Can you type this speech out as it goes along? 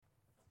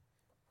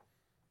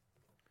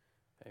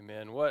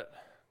Amen. What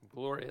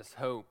glorious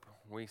hope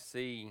we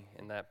see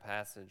in that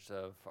passage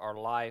of our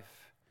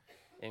life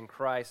in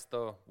Christ,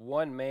 the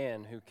one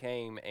man who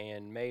came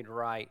and made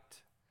right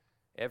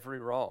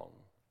every wrong.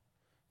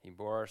 He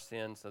bore our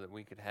sins so that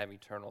we could have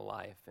eternal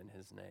life in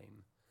his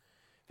name.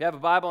 If you have a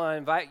Bible, I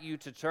invite you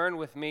to turn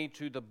with me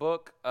to the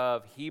book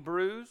of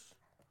Hebrews.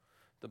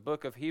 The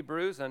book of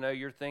Hebrews. I know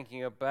you're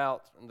thinking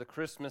about the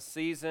Christmas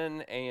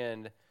season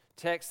and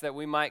text that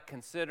we might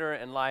consider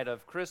in light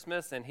of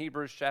Christmas, and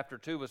Hebrews chapter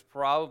 2 was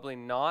probably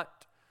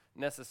not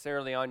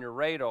necessarily on your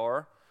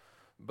radar,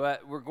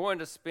 but we're going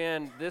to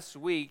spend this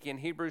week in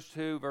Hebrews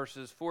 2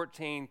 verses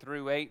 14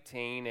 through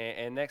 18,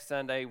 and next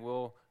Sunday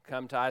we'll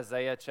come to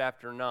Isaiah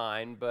chapter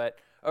 9. But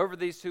over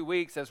these 2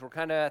 weeks, as we're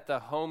kind of at the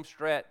home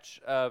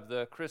stretch of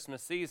the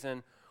Christmas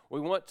season,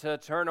 we want to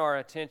turn our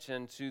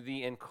attention to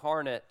the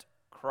incarnate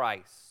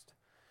Christ.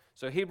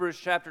 So Hebrews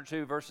chapter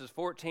 2 verses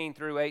 14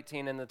 through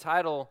 18, and the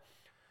title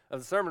of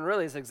the sermon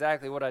really is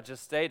exactly what I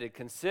just stated,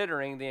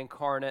 considering the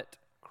incarnate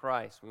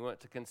Christ. We want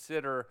to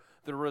consider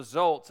the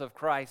results of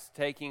Christ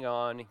taking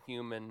on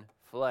human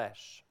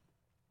flesh.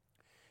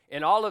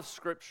 In all of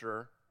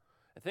Scripture,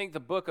 I think the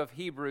book of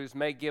Hebrews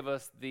may give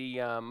us the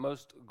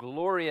most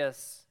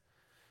glorious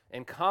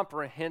and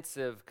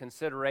comprehensive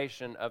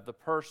consideration of the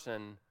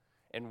person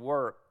and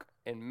work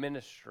and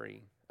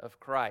ministry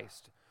of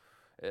Christ.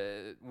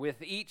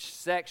 With each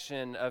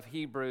section of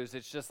Hebrews,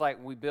 it's just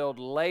like we build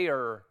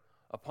layer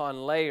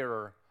upon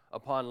layer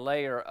upon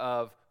layer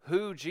of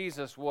who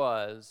Jesus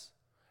was,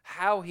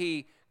 how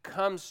he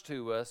comes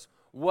to us,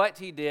 what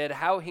he did,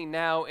 how he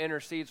now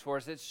intercedes for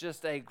us. It's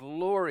just a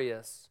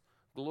glorious,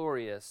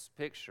 glorious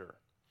picture.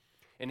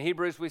 In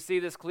Hebrews, we see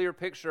this clear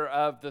picture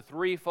of the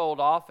threefold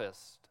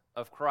office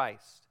of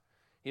Christ.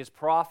 He is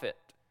prophet,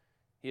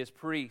 he is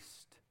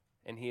priest,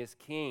 and he is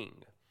king.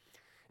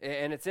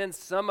 And it's in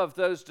some of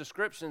those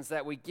descriptions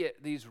that we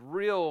get these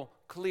real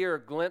clear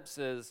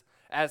glimpses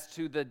as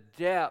to the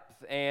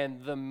depth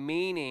and the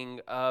meaning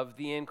of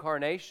the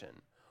incarnation.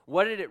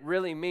 What did it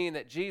really mean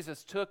that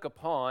Jesus took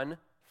upon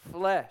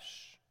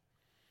flesh?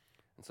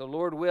 And so,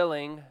 Lord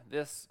willing,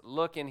 this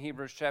look in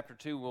Hebrews chapter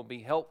 2 will be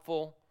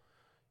helpful,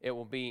 it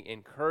will be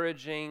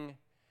encouraging,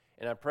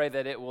 and I pray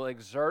that it will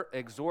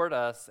exhort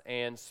us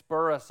and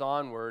spur us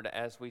onward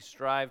as we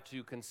strive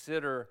to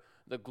consider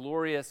the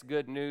glorious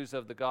good news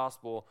of the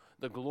gospel,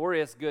 the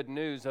glorious good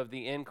news of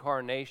the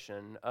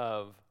incarnation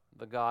of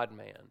the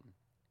God-man.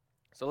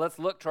 So let's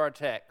look to our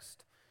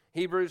text.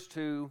 Hebrews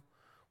 2,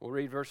 we'll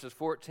read verses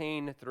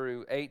 14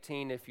 through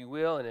 18 if you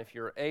will, and if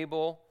you're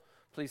able,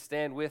 please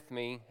stand with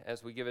me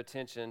as we give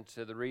attention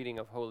to the reading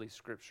of Holy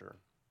Scripture.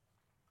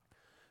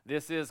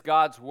 This is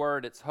God's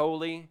Word. It's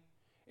holy,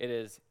 it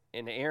is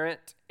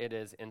inerrant, it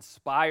is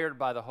inspired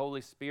by the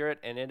Holy Spirit,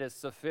 and it is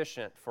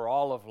sufficient for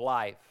all of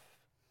life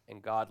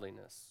and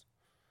godliness.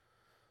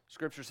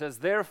 Scripture says,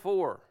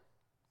 "Therefore,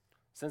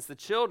 since the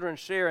children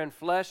share in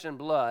flesh and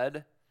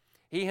blood,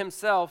 he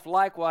himself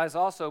likewise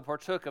also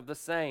partook of the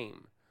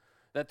same,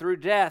 that through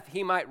death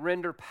he might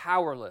render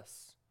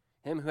powerless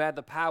him who had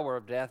the power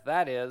of death,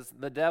 that is,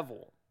 the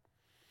devil.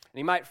 And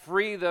he might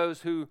free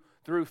those who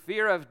through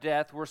fear of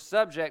death were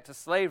subject to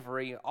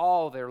slavery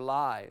all their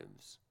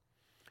lives.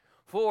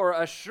 For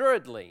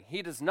assuredly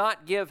he does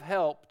not give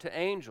help to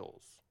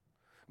angels,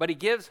 but he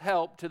gives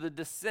help to the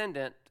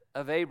descendant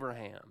of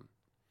Abraham.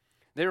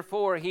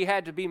 Therefore he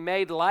had to be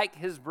made like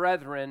his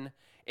brethren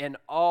in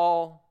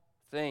all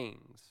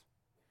things,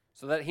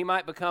 so that he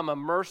might become a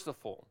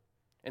merciful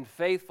and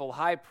faithful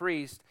high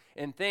priest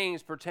in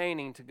things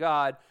pertaining to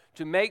God,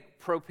 to make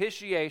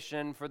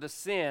propitiation for the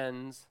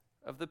sins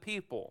of the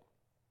people.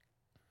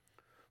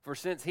 For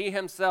since he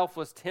himself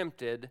was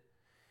tempted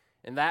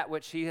in that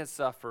which he has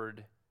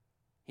suffered,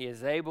 he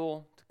is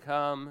able to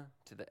come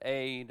to the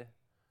aid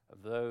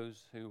of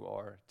those who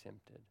are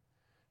tempted."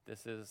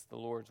 This is the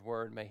Lord's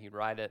word. May he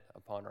write it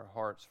upon our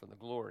hearts for the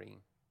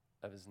glory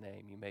of his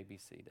name. You may be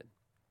seated.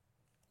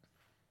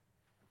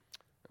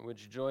 Would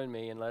you join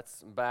me and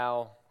let's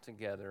bow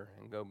together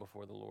and go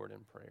before the Lord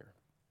in prayer.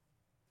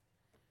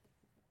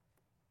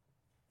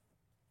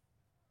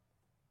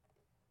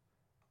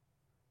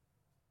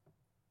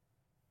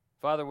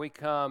 Father, we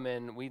come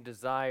and we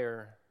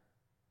desire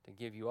to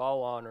give you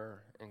all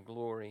honor and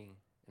glory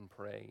and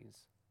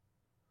praise.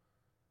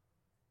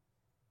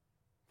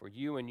 For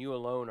you and you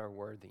alone are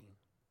worthy.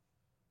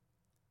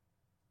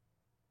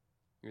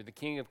 You're the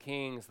King of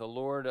Kings, the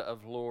Lord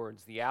of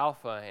Lords, the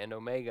Alpha and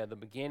Omega, the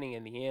beginning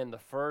and the end, the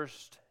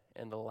first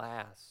and the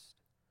last.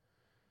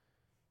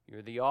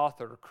 You're the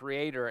author,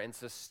 creator, and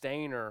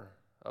sustainer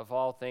of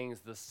all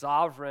things, the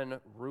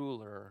sovereign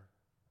ruler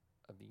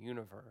of the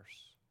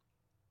universe.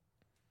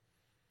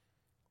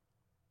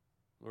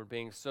 Lord,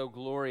 being so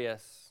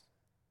glorious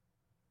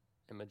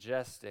and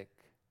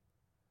majestic,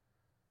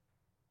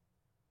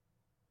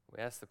 we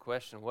ask the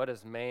question, what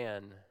is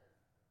man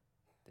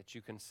that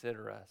you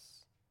consider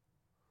us?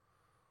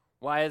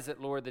 Why is it,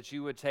 Lord, that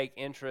you would take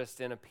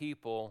interest in a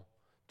people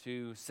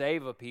to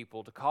save a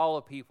people, to call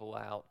a people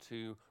out,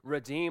 to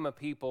redeem a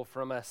people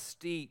from a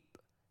steep,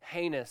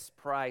 heinous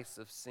price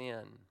of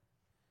sin?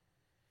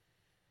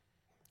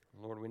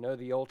 Lord, we know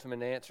the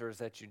ultimate answer is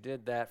that you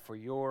did that for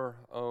your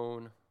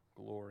own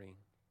glory.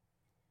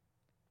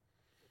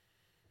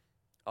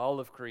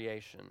 All of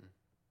creation,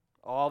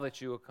 all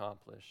that you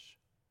accomplish,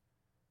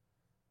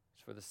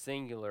 is for the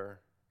singular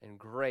and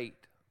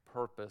great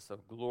purpose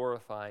of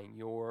glorifying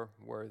your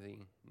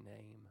worthy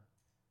name.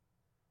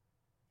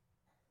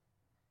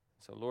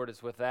 So, Lord,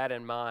 it's with that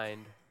in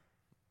mind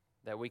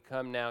that we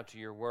come now to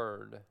your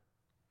word.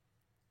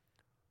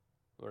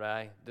 Lord,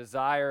 I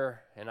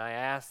desire and I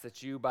ask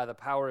that you, by the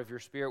power of your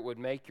Spirit, would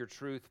make your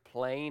truth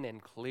plain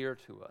and clear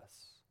to us.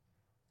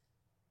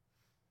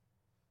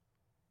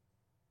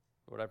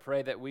 Lord, I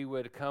pray that we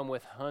would come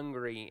with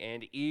hungry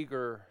and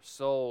eager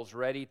souls,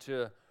 ready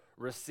to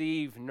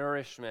receive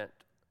nourishment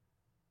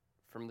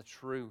from the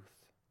truth.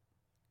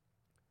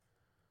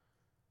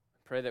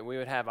 I pray that we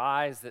would have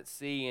eyes that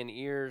see and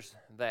ears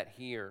that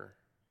hear.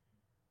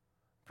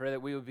 I pray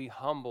that we would be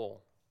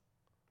humble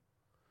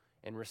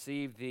and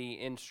receive the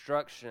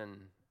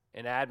instruction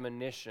and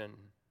admonition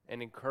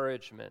and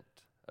encouragement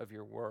of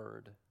your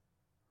word.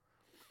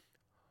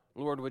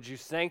 Lord, would you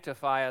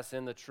sanctify us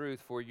in the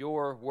truth, for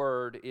your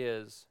word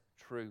is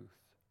truth.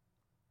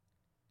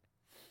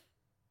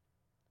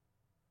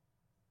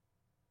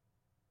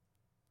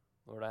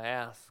 Lord, I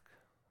ask,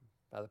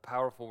 by the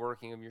powerful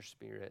working of your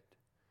Spirit,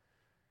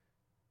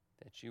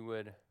 that you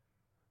would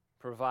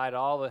provide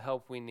all the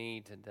help we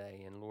need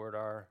today. And Lord,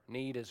 our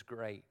need is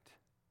great.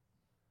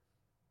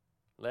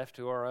 Left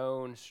to our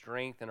own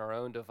strength and our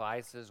own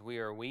devices, we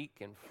are weak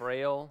and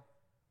frail,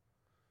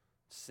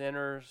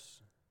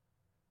 sinners.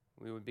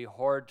 We would be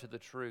hard to the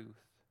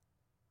truth.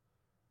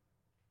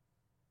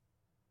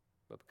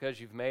 But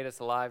because you've made us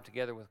alive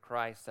together with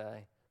Christ,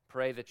 I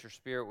pray that your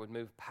Spirit would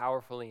move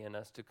powerfully in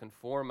us to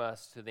conform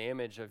us to the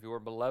image of your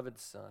beloved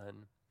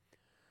Son.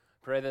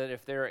 Pray that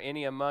if there are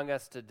any among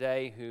us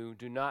today who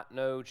do not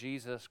know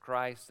Jesus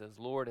Christ as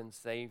Lord and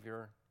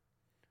Savior,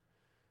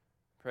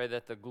 pray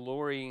that the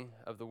glory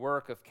of the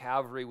work of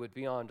Calvary would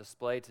be on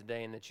display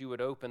today, and that you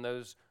would open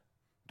those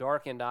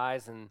darkened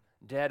eyes and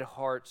dead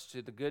hearts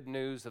to the good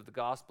news of the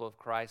gospel of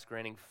Christ,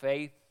 granting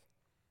faith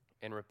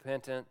and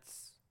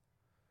repentance,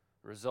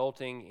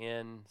 resulting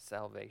in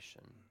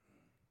salvation.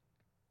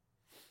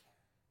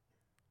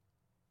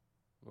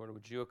 Lord,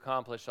 would you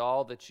accomplish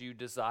all that you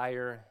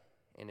desire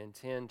and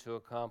intend to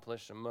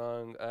accomplish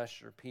among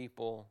us, your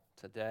people,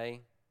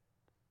 today?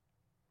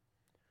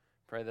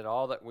 Pray that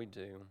all that we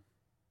do,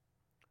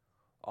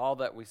 all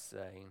that we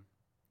say,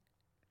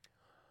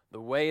 the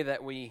way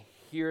that we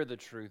hear the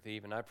truth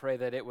even, I pray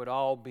that it would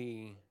all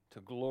be to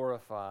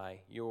glorify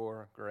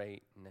your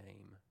great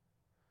name.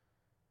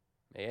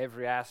 May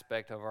every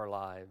aspect of our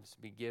lives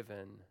be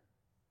given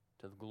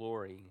to the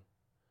glory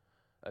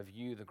of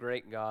you, the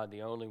great God,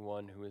 the only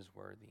one who is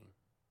worthy.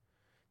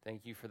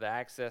 Thank you for the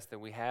access that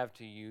we have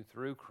to you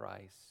through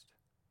Christ.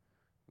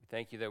 We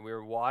thank you that we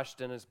are washed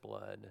in his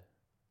blood,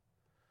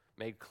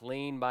 made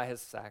clean by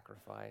his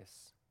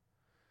sacrifice,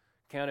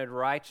 counted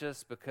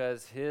righteous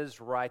because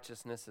his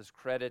righteousness is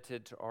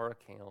credited to our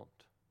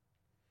account.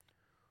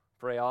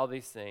 Pray all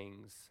these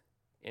things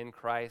in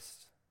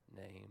Christ's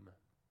name.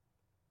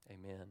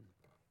 Amen.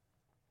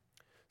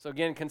 So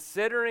again,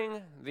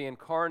 considering the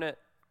incarnate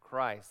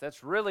Christ,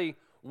 that's really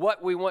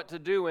what we want to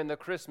do in the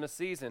Christmas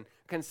season.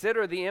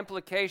 Consider the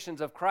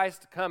implications of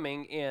Christ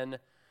coming in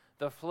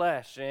the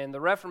flesh. And the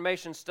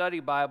Reformation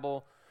Study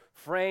Bible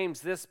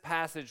frames this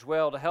passage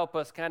well to help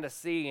us kind of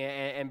see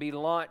and be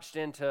launched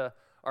into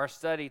our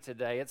study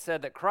today. It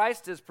said that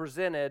Christ is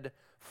presented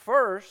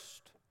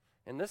first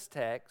in this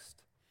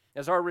text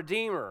as our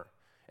Redeemer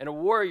and a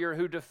warrior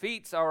who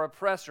defeats our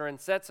oppressor and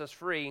sets us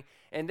free.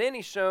 And then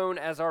he's shown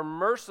as our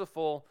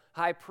merciful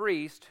high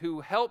priest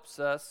who helps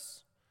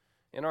us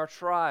in our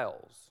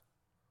trials.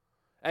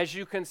 As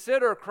you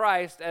consider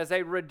Christ as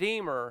a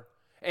Redeemer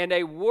and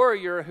a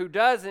warrior who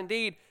does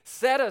indeed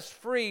set us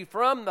free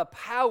from the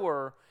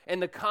power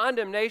and the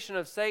condemnation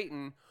of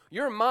Satan,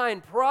 your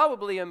mind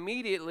probably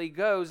immediately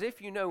goes, if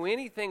you know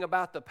anything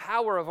about the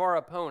power of our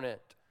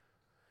opponent,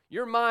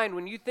 your mind,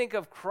 when you think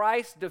of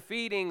Christ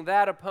defeating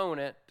that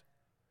opponent,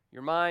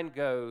 your mind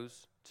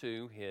goes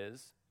to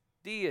his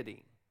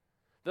deity.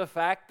 The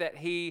fact that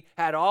he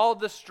had all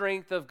the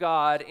strength of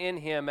God in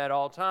him at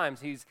all times.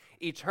 He's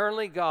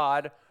eternally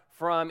God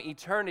from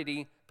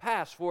eternity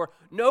past. For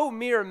no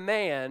mere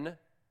man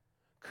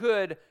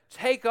could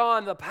take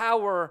on the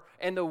power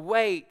and the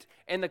weight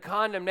and the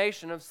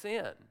condemnation of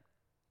sin.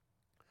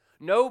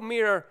 No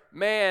mere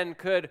man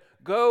could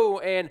go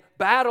and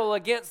battle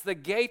against the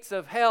gates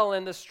of hell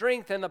and the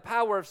strength and the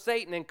power of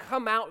Satan and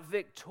come out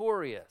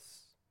victorious.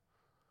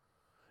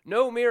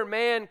 No mere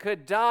man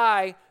could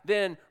die,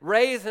 then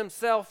raise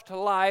himself to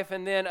life,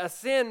 and then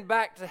ascend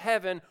back to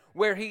heaven,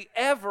 where he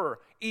ever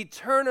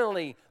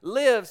eternally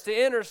lives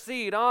to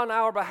intercede on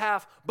our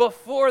behalf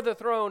before the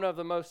throne of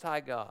the Most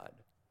High God.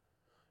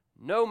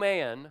 No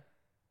man,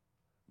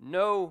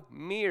 no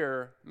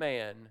mere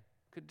man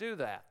could do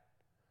that.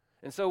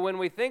 And so when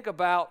we think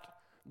about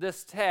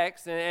this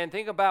text and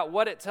think about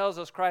what it tells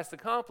us Christ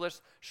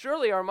accomplished,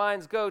 surely our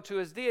minds go to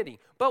his deity.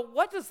 But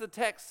what does the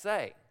text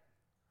say?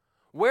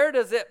 Where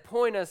does it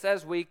point us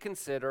as we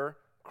consider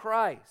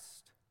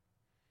Christ?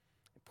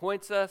 It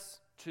points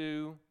us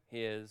to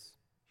his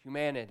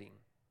humanity.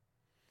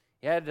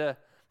 He had to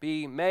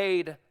be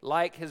made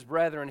like his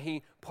brethren.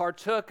 He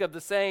partook of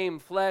the same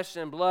flesh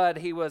and blood.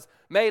 He was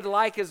made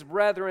like his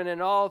brethren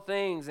in all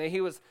things. And he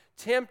was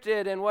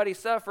tempted in what he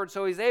suffered,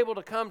 so he's able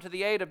to come to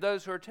the aid of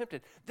those who are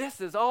tempted.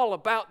 This is all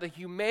about the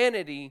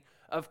humanity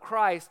of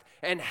Christ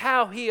and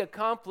how he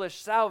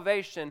accomplished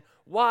salvation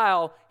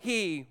while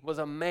he was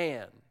a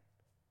man.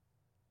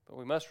 But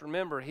we must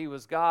remember he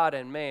was God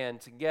and man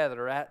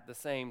together at the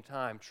same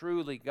time,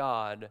 truly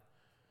God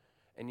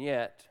and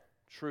yet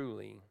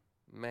truly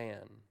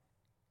man.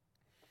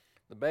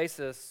 The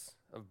basis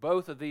of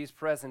both of these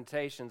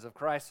presentations of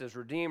Christ as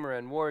Redeemer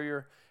and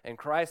Warrior and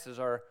Christ as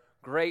our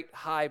great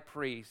high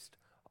priest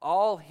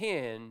all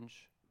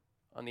hinge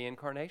on the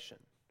Incarnation.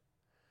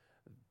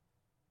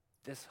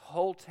 This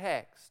whole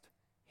text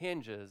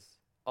hinges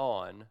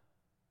on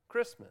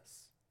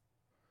Christmas.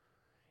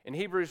 In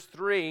Hebrews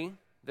 3,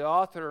 the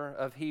author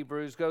of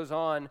Hebrews goes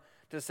on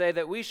to say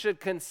that we should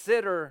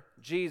consider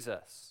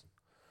Jesus.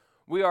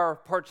 We are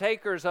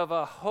partakers of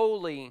a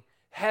holy,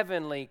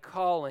 heavenly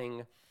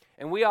calling,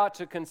 and we ought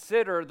to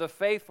consider the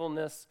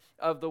faithfulness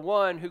of the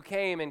one who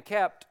came and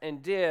kept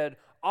and did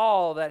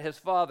all that his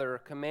Father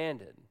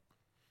commanded.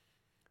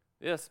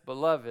 This,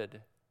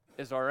 beloved,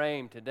 is our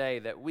aim today,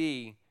 that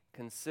we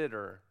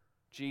consider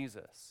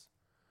Jesus.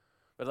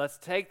 But let's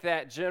take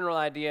that general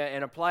idea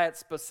and apply it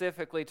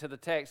specifically to the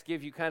text,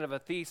 give you kind of a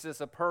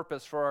thesis, a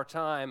purpose for our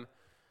time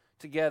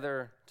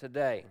together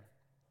today.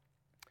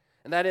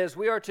 And that is,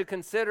 we are to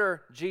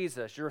consider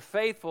Jesus, your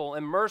faithful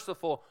and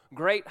merciful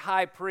great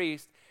high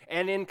priest,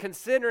 and in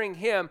considering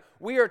him,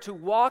 we are to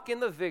walk in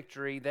the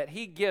victory that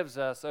he gives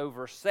us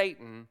over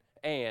Satan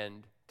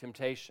and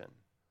temptation.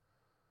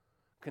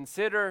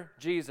 Consider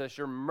Jesus,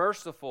 your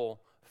merciful,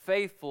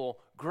 faithful,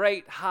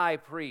 great high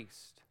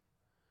priest.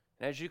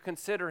 And as you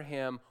consider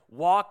him,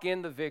 walk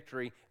in the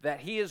victory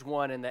that he has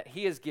won and that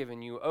he has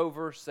given you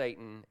over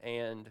Satan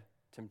and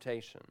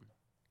temptation.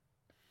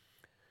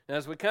 Now,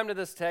 as we come to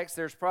this text,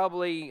 there's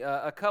probably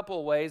a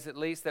couple ways at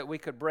least that we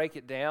could break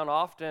it down.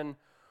 Often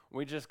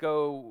we just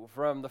go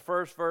from the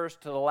first verse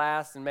to the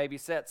last and maybe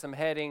set some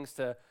headings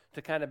to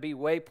kind of be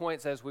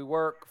waypoints as we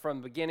work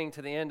from beginning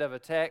to the end of a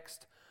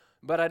text.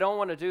 But I don't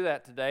want to do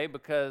that today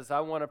because I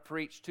want to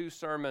preach two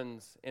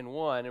sermons in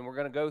one, and we're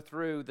going to go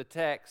through the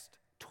text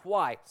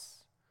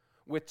twice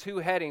with two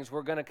headings.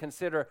 We're going to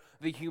consider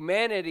the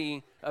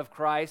humanity of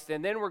Christ,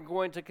 and then we're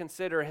going to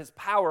consider his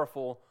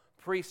powerful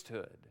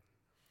priesthood.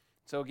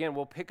 So again,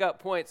 we'll pick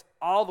up points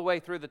all the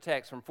way through the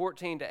text from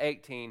 14 to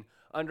 18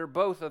 under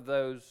both of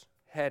those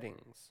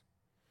headings.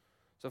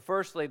 So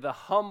firstly, the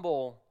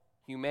humble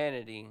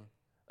humanity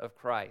of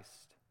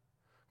Christ.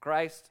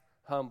 Christ's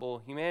humble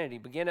humanity.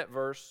 Begin at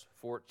verse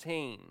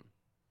 14.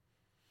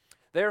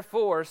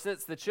 Therefore,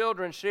 since the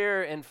children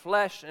share in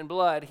flesh and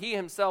blood, he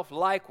himself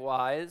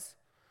likewise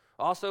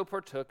also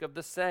partook of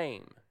the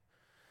same,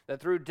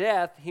 that through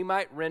death he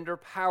might render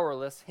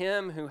powerless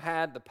him who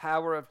had the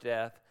power of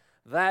death,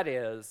 that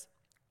is,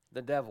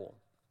 the devil.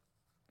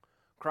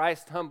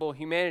 Christ's humble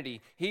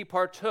humanity. He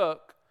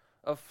partook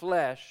of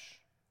flesh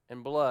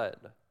and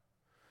blood.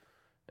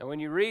 Now, when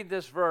you read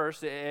this verse,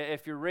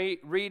 if you're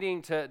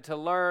reading to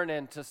learn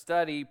and to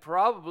study,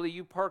 probably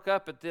you perk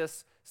up at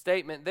this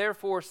statement,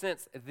 therefore,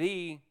 since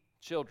the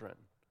children.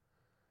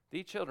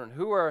 The children.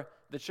 Who are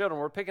the children?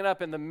 We're picking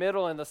up in the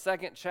middle in the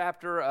second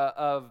chapter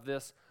of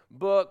this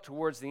book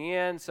towards the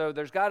end, so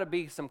there's got to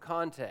be some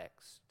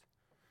context.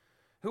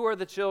 Who are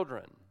the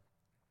children?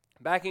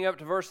 Backing up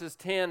to verses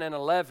 10 and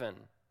 11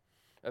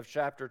 of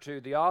chapter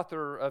 2, the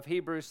author of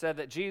Hebrews said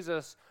that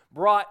Jesus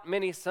brought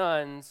many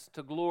sons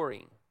to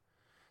glory.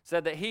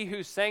 Said that he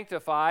who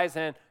sanctifies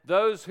and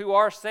those who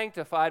are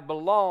sanctified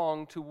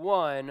belong to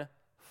one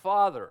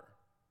Father.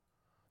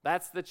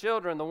 That's the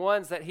children, the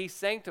ones that he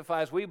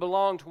sanctifies. We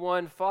belong to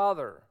one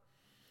Father.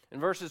 In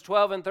verses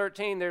 12 and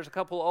 13, there's a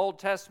couple Old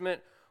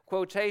Testament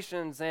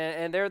quotations,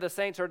 and there the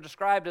saints are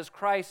described as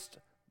Christ's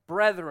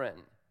brethren.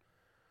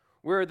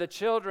 We're the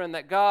children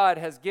that God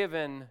has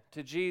given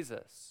to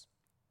Jesus.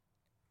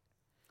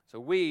 So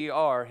we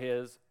are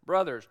his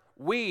brothers.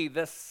 We,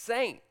 the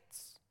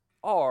saints,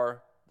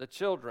 are the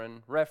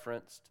children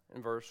referenced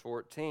in verse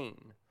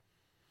 14.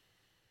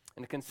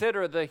 And to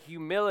consider the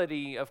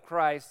humility of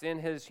Christ in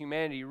his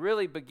humanity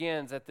really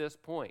begins at this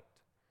point.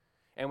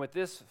 And with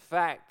this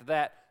fact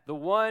that the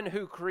one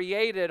who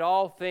created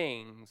all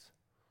things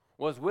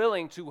was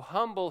willing to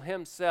humble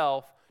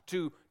himself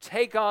to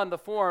take on the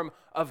form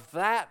of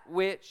that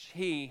which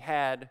he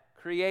had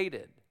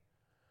created,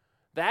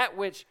 that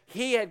which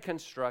he had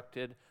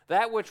constructed,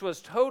 that which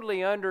was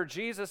totally under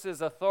Jesus'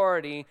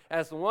 authority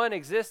as the one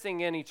existing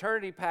in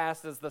eternity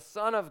past as the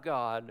Son of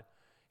God.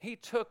 He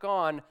took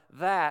on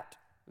that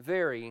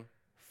very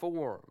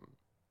form.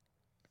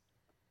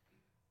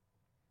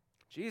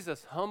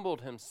 Jesus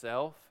humbled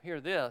himself,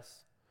 hear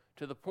this,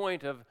 to the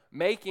point of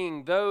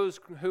making those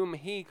whom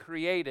he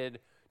created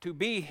to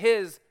be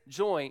his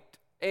joint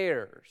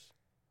heirs.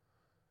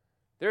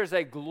 There's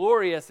a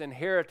glorious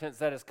inheritance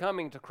that is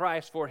coming to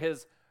Christ for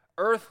his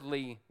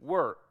earthly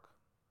work.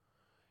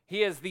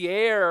 He is the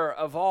heir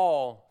of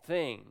all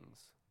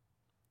things.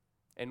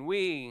 And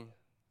we,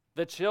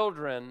 the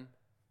children,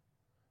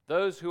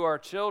 those who are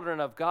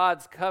children of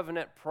God's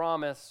covenant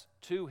promise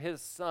to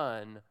his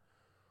Son,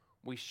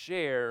 we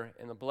share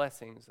in the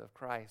blessings of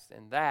Christ.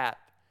 And that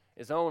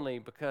is only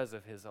because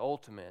of his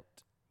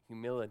ultimate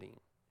humility.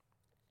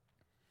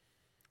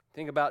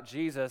 Think about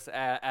Jesus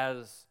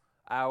as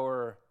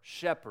our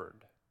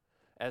shepherd,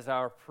 as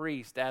our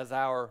priest, as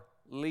our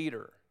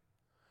leader.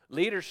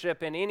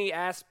 Leadership in any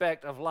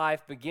aspect of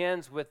life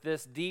begins with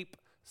this deep,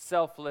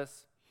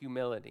 selfless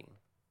humility.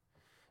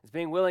 It's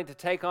being willing to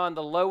take on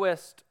the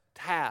lowest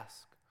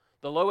task,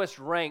 the lowest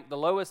rank, the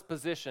lowest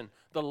position,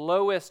 the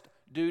lowest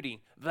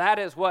duty. That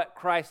is what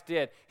Christ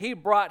did. He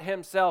brought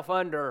himself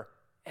under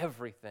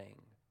everything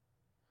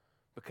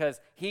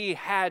because he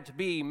had to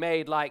be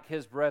made like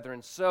his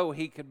brethren so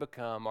he could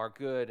become our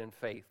good and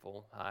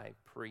faithful high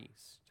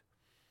priest.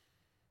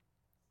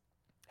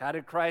 How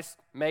did Christ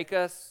make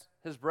us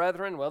his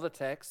brethren? Well, the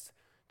text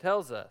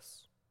tells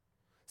us.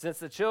 Since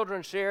the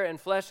children share in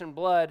flesh and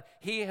blood,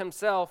 he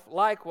himself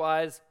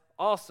likewise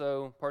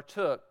also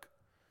partook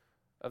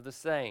of the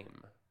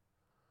same.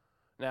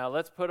 Now,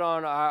 let's put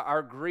on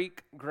our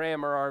Greek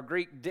grammar, our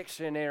Greek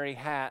dictionary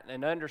hat,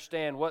 and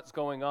understand what's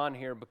going on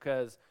here,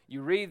 because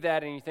you read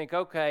that and you think,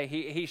 okay,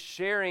 he's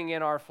sharing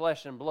in our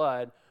flesh and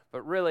blood,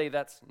 but really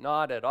that's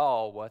not at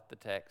all what the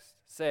text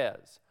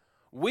says.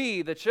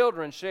 We, the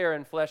children, share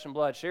in flesh and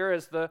blood. Share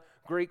is the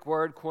Greek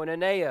word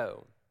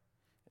koinoneo.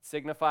 It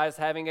signifies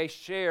having a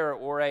share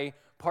or a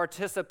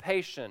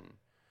participation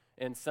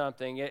in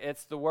something.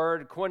 It's the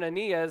word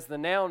koinonia is the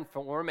noun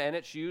form, and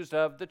it's used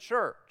of the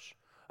church,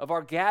 of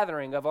our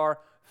gathering, of our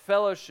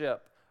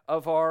fellowship,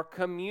 of our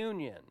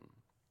communion.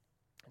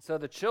 So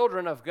the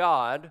children of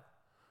God,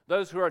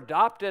 those who are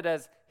adopted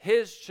as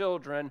his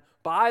children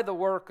by the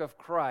work of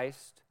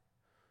Christ,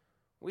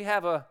 we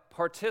have a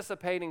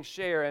participating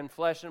share in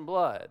flesh and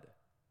blood.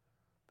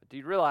 But do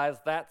you realize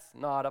that's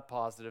not a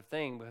positive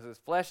thing, because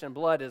flesh and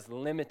blood is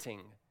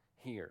limiting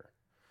here.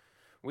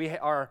 We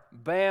are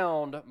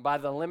bound by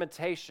the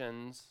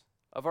limitations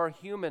of our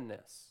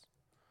humanness.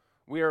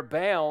 We are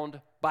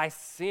bound by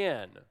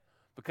sin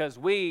because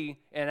we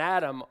and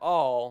Adam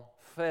all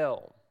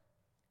fell.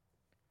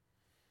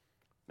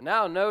 But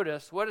now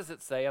notice, what does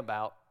it say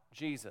about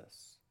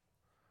Jesus?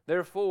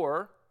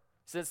 Therefore,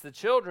 since the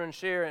children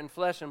share in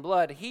flesh and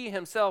blood, he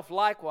himself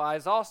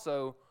likewise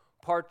also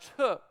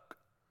partook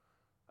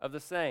of the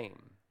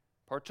same.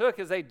 Partook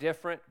is a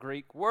different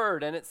Greek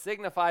word, and it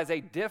signifies a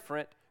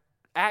different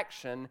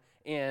action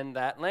in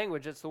that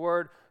language. It's the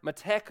word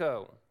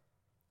meteko.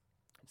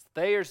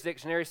 Thayer's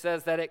dictionary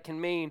says that it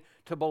can mean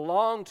to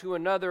belong to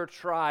another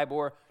tribe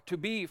or to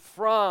be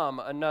from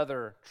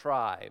another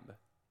tribe.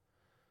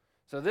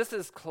 So this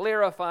is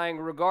clarifying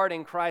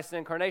regarding Christ's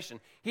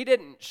incarnation. He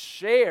didn't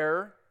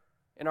share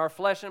in our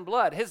flesh and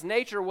blood. His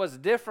nature was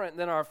different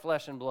than our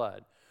flesh and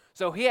blood.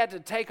 So he had to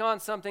take on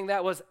something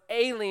that was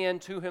alien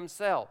to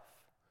himself.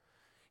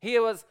 He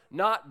was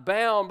not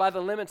bound by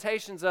the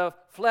limitations of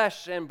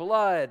flesh and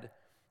blood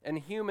and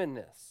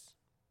humanness.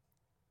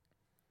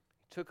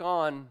 He took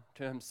on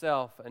to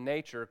himself a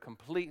nature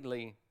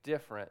completely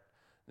different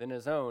than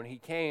his own. He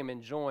came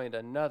and joined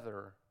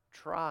another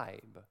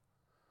tribe.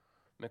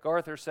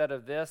 MacArthur said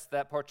of this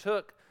that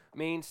partook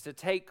means to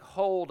take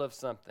hold of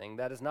something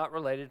that is not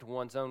related to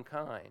one's own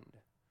kind.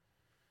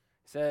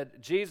 He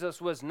said Jesus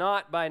was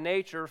not by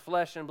nature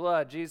flesh and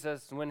blood,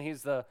 Jesus, when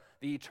he's the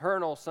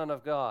eternal Son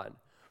of God.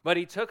 But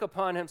he took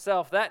upon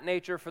himself that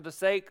nature for the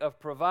sake of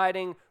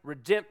providing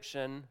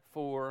redemption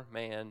for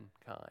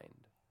mankind.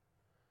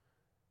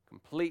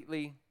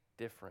 Completely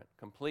different,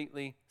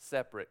 completely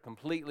separate,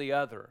 completely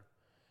other.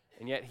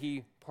 And yet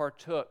he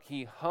partook,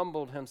 he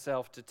humbled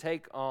himself to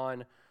take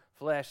on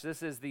flesh.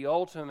 This is the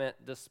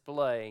ultimate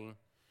display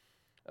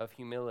of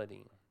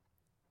humility.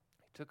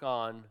 He took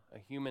on a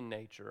human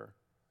nature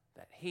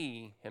that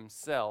he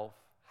himself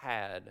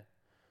had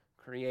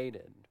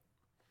created.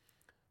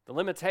 The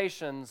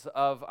limitations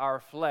of our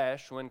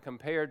flesh when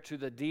compared to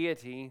the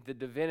deity, the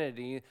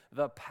divinity,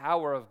 the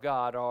power of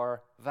God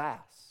are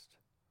vast.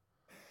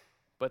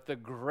 But the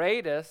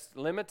greatest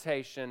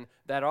limitation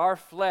that our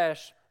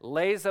flesh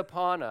lays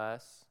upon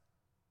us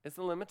is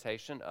the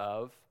limitation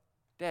of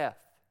death.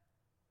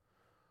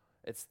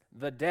 It's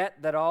the debt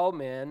that all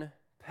men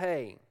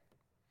pay.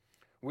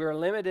 We're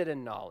limited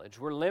in knowledge.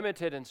 We're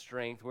limited in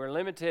strength. We're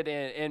limited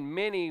in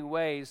many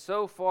ways,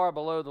 so far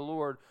below the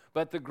Lord.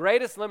 But the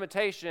greatest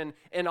limitation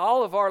in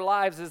all of our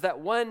lives is that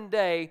one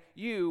day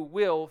you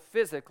will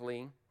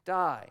physically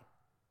die.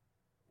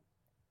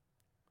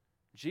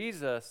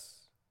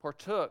 Jesus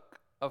partook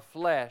of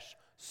flesh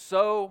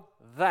so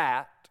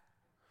that,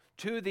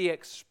 to the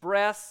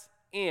express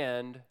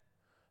end,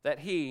 that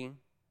he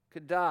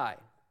could die.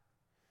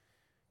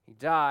 He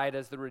died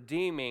as the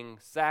redeeming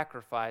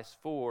sacrifice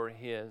for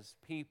his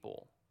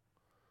people.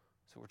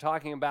 So we're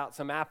talking about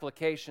some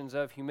applications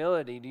of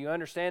humility. Do you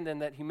understand then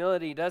that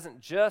humility doesn't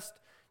just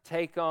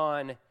take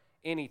on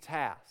any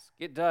task.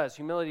 It does.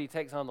 Humility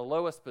takes on the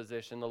lowest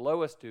position, the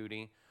lowest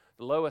duty,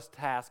 the lowest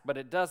task, but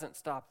it doesn't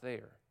stop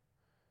there.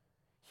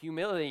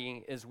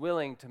 Humility is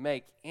willing to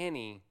make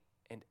any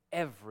and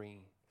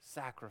every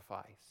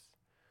sacrifice.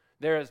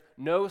 There is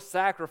no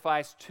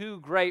sacrifice too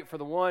great for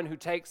the one who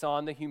takes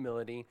on the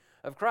humility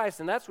of Christ.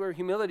 And that's where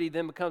humility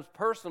then becomes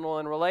personal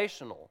and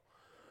relational.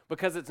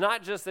 Because it's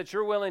not just that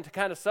you're willing to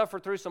kind of suffer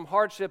through some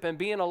hardship and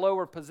be in a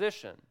lower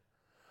position,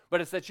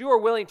 but it's that you are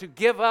willing to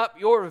give up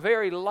your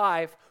very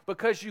life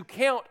because you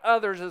count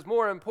others as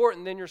more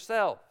important than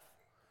yourself.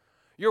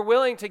 You're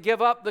willing to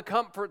give up the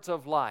comforts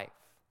of life.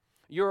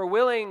 You're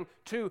willing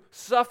to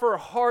suffer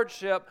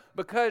hardship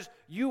because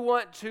you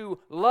want to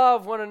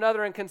love one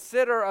another and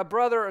consider a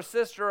brother, a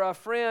sister, a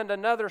friend,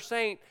 another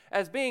saint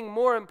as being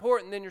more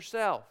important than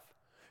yourself.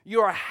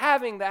 You are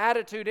having the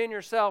attitude in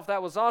yourself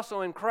that was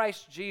also in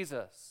Christ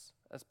Jesus,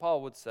 as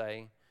Paul would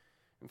say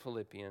in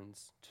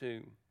Philippians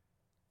 2.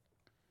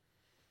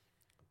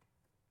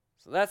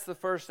 So that's the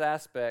first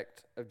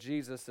aspect of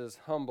Jesus'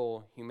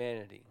 humble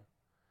humanity.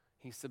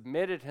 He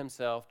submitted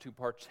himself to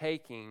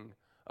partaking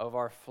of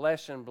our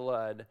flesh and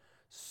blood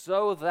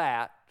so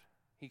that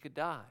he could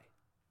die,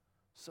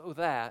 so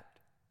that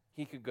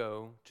he could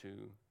go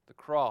to the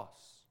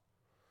cross.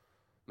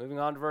 Moving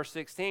on to verse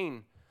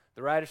 16,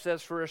 the writer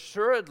says, "For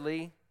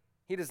assuredly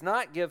he does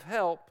not give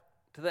help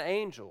to the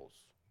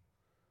angels,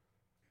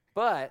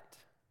 but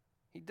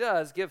he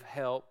does give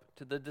help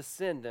to the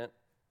descendant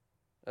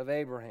of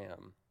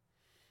Abraham."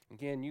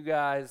 Again, you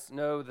guys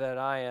know that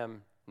I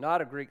am not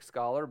a Greek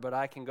scholar, but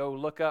I can go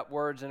look up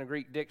words in a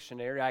Greek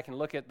dictionary. I can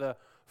look at the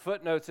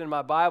footnotes in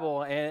my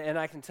Bible, and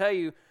I can tell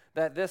you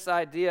that this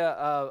idea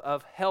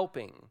of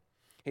helping,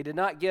 he did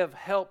not give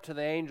help to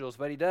the angels,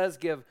 but he does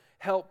give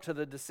help to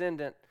the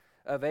descendant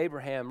of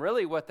Abraham.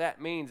 Really what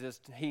that means is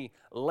he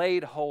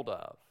laid hold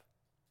of.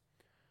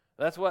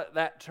 That's what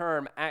that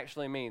term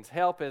actually means.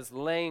 Help is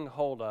laying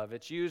hold of.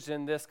 It's used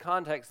in this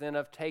context then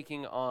of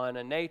taking on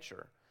a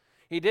nature.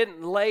 He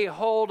didn't lay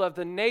hold of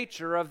the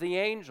nature of the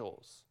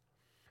angels,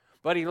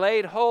 but he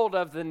laid hold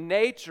of the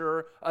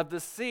nature of the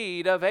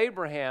seed of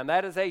Abraham.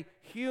 That is a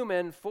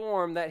human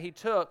form that he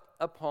took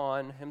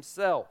upon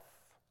himself.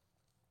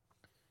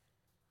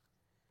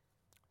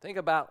 Think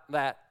about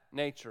that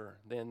nature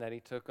then that he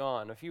took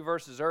on. A few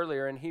verses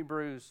earlier in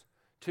Hebrews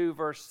 2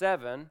 verse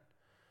 7,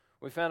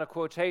 we found a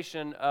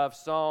quotation of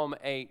Psalm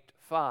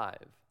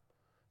 8:5.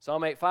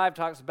 Psalm 8:5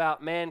 talks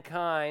about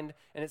mankind,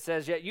 and it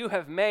says, "Yet you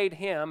have made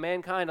him,"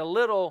 mankind, "a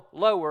little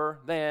lower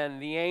than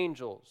the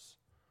angels."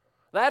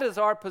 That is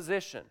our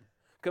position.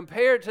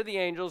 Compared to the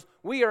angels,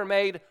 we are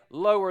made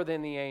lower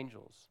than the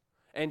angels.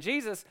 And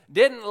Jesus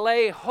didn't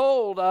lay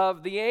hold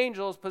of the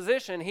angels'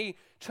 position. He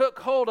took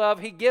hold of,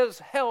 he gives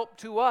help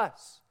to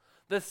us,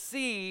 the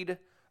seed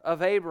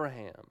of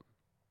Abraham.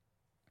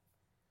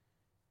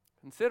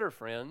 Consider,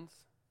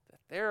 friends,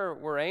 that there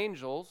were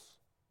angels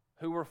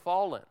who were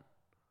fallen.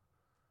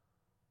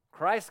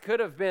 Christ could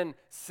have been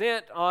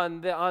sent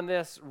on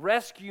this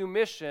rescue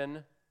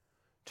mission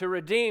to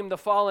redeem the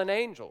fallen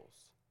angels.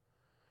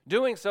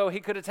 Doing so, he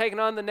could have taken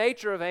on the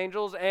nature of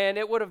angels, and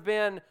it would have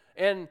been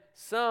in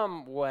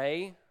some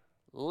way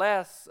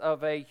less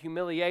of a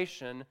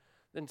humiliation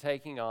than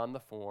taking on the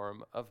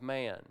form of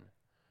man.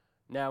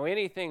 Now,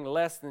 anything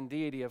less than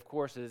deity, of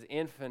course, is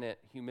infinite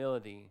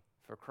humility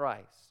for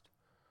Christ.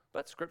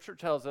 But Scripture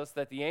tells us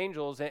that the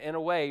angels, in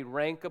a way,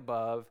 rank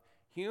above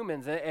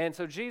humans. And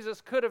so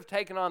Jesus could have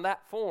taken on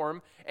that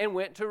form and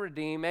went to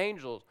redeem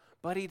angels,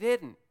 but he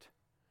didn't.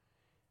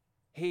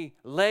 He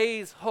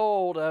lays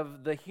hold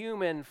of the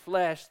human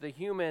flesh, the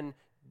human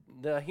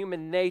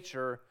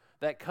nature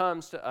that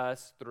comes to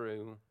us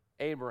through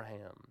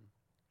Abraham.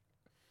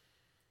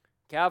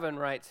 Calvin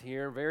writes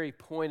here very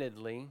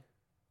pointedly,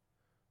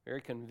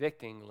 very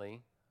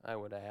convictingly, I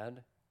would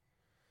add.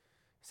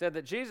 He said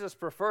that Jesus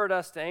preferred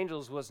us to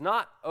angels was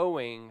not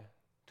owing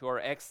to our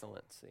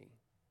excellency.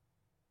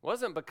 It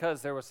wasn't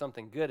because there was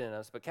something good in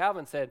us, but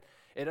Calvin said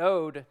it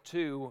owed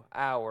to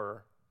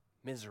our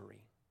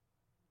misery,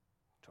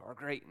 to our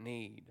great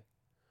need,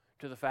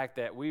 to the fact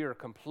that we are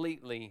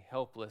completely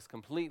helpless,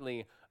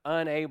 completely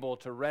unable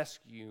to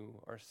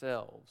rescue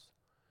ourselves.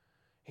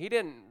 He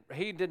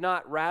did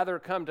not rather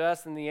come to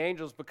us than the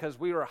angels because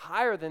we were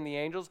higher than the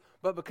angels,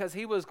 but because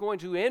he was going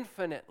to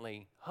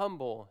infinitely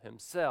humble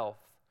himself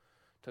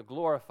to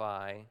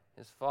glorify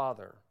his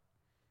Father.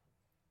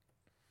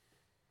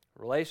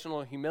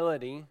 Relational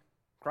humility,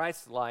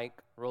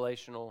 Christ-like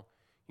relational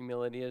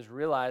humility, is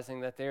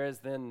realizing that there is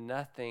then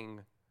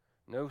nothing,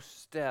 no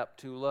step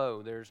too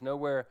low. There's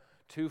nowhere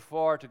too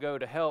far to go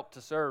to help,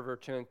 to serve, or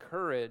to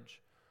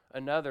encourage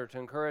another, to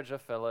encourage a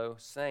fellow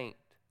saint.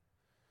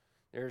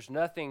 There's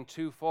nothing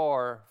too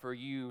far for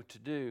you to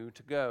do,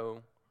 to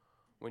go,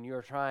 when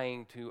you're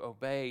trying to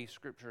obey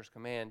Scripture's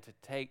command to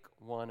take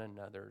one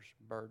another's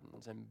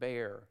burdens and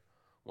bear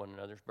one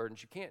another's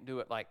burdens. You can't do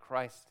it like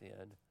Christ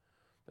did,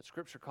 but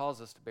Scripture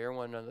calls us to bear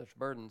one another's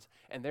burdens,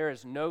 and there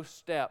is no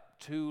step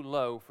too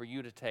low for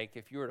you to take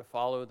if you are to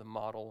follow the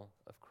model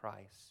of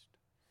Christ.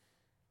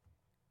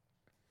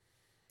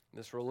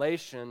 This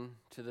relation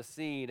to the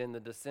seed and the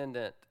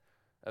descendant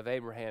of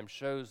Abraham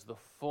shows the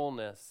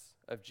fullness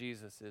of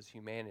Jesus'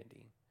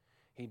 humanity.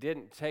 He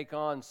didn't take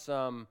on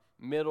some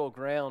middle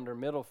ground or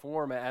middle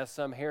form as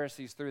some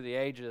heresies through the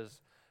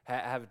ages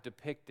have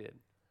depicted.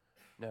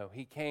 No,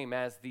 he came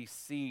as the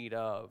seed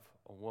of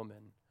a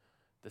woman,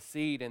 the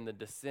seed and the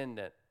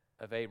descendant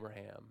of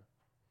Abraham.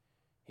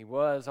 He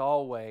was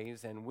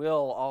always and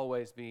will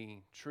always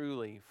be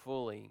truly,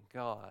 fully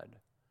God,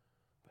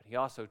 but he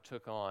also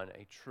took on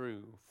a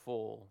true,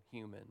 full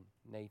human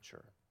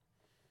nature.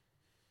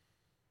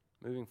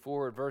 Moving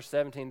forward, verse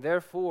 17,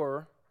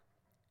 therefore,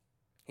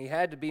 he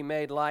had to be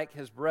made like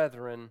his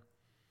brethren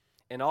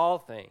in all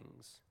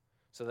things,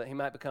 so that he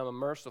might become a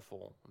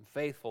merciful and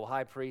faithful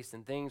high priest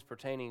in things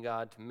pertaining to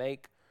God, to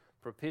make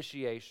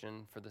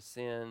propitiation for the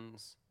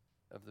sins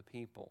of the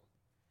people.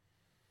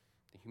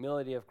 The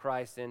humility of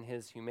Christ in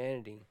his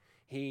humanity.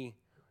 He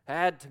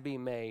had to be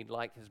made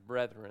like his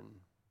brethren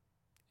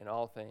in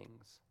all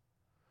things.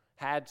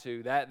 Had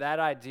to. That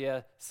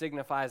idea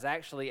signifies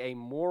actually a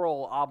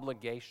moral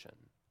obligation.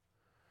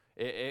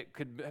 It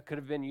could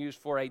have been used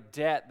for a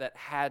debt that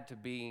had to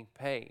be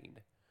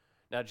paid.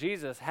 Now,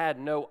 Jesus had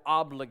no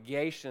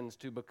obligations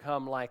to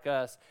become like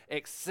us,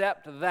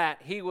 except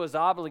that he was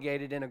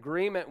obligated in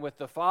agreement with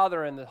the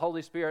Father and the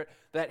Holy Spirit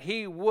that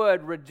he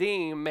would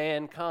redeem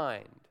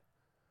mankind.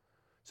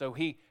 So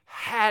he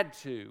had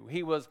to.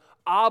 He was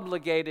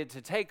obligated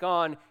to take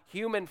on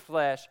human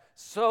flesh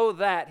so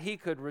that he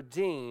could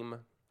redeem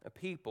a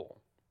people.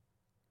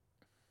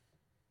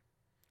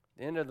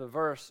 The end of the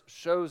verse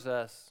shows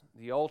us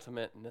the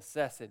ultimate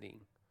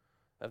necessity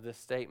of this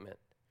statement.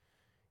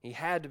 He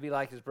had to be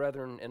like his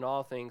brethren in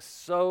all things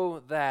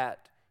so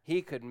that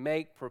he could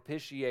make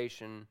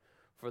propitiation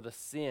for the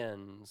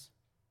sins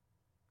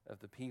of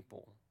the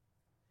people.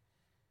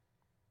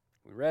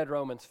 We read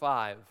Romans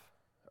 5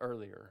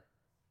 earlier.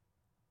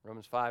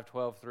 Romans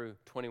 5:12 through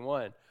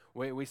 21.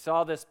 We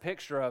saw this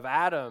picture of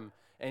Adam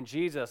and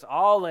Jesus.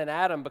 All in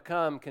Adam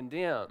become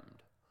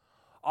condemned.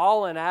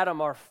 All in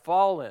Adam are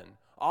fallen.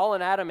 All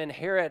in Adam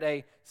inherit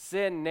a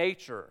sin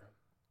nature.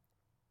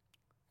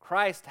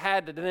 Christ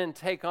had to then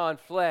take on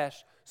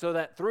flesh so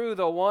that through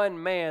the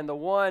one man,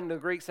 the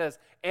Greek says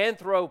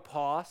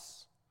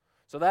anthropos,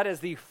 so that is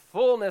the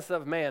fullness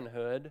of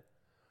manhood,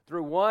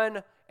 through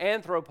one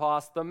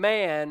anthropos, the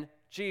man,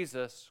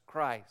 Jesus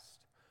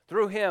Christ.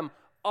 Through him,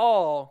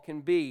 all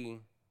can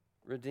be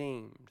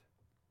redeemed.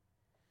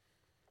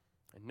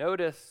 And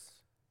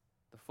notice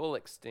the full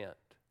extent.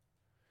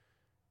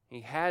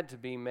 He had to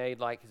be made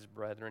like his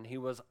brethren. He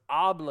was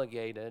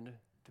obligated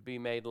to be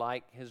made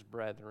like his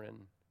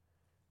brethren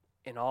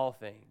in all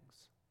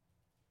things.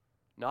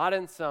 Not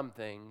in some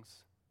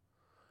things,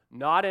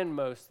 not in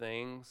most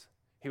things.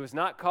 He was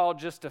not called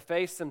just to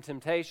face some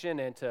temptation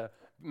and to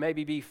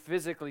maybe be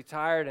physically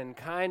tired and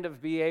kind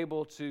of be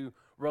able to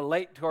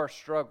relate to our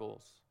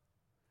struggles.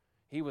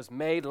 He was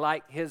made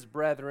like his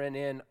brethren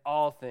in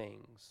all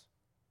things.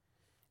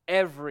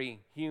 Every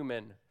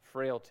human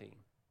frailty.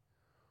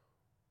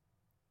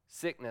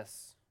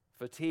 Sickness,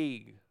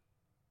 fatigue,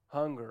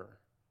 hunger,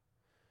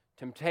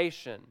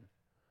 temptation,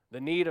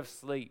 the need of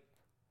sleep,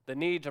 the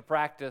need to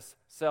practice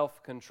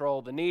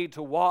self-control, the need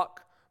to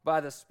walk by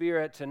the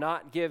Spirit, to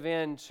not give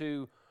in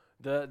to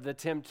the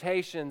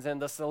temptations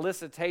and the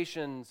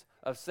solicitations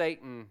of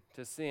Satan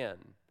to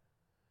sin.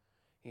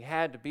 He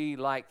had to be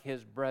like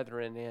his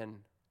brethren in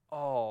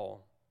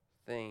all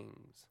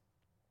things.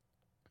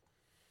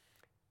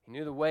 He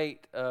knew the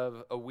weight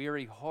of a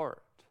weary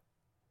heart.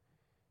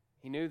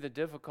 He knew the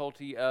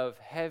difficulty of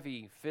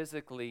heavy,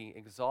 physically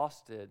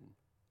exhausted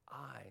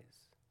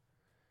eyes.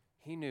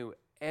 He knew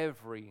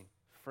every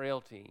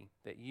frailty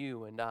that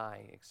you and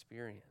I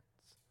experience.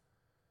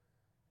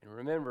 And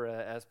remember,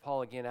 as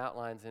Paul again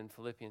outlines in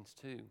Philippians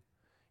 2,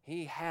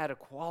 he had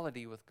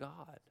equality with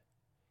God.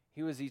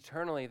 He was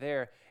eternally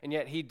there, and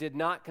yet he did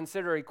not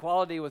consider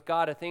equality with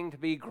God a thing to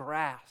be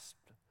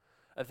grasped,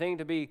 a thing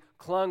to be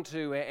clung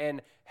to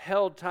and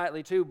held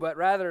tightly to, but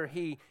rather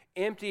he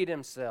emptied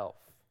himself.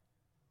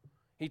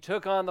 He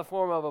took on the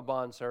form of a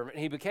bondservant.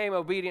 He became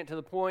obedient to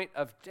the point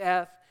of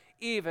death,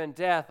 even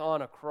death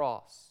on a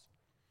cross.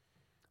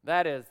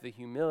 That is the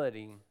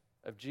humility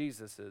of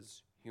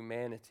Jesus'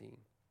 humanity.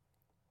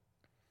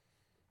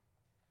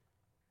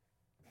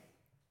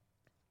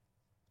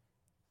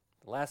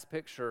 The last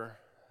picture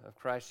of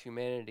Christ's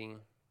humanity,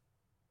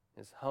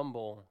 his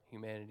humble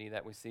humanity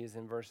that we see, is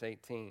in verse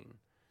 18.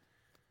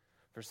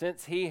 For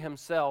since he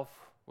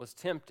himself was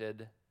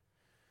tempted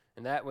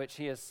in that which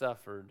he has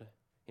suffered,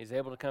 he's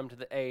able to come to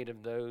the aid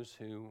of those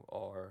who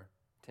are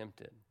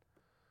tempted.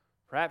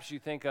 Perhaps you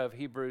think of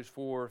Hebrews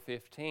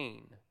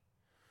 4:15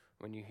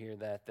 when you hear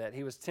that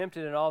he was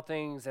tempted in all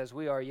things as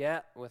we are,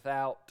 yet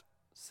without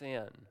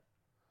sin.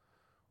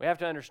 We have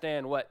to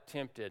understand what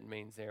tempted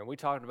means there. We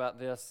talked about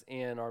this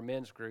in our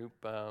men's group,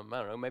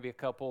 maybe a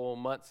couple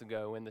months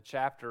ago in the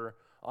chapter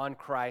on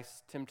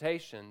Christ's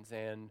temptations.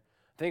 And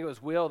I think it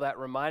was Will that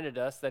reminded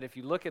us that if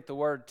you look at the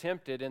word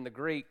tempted in the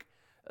Greek,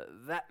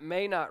 that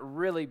may not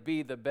really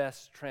be the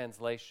best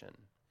translation.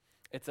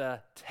 It's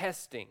a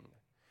testing.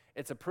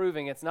 It's a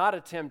proving. It's not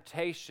a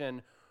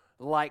temptation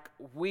like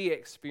we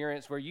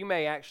experience where you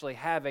may actually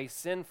have a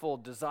sinful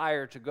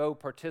desire to go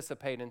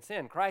participate in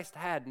sin. Christ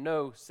had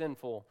no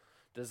sinful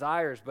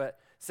desires, but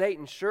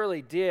Satan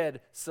surely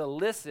did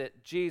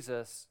solicit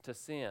Jesus to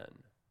sin.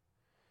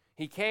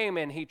 He came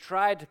and he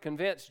tried to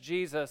convince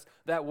Jesus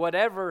that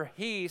whatever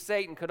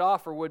Satan, could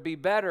offer would be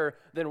better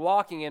than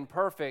walking in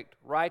perfect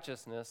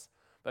righteousness,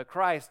 but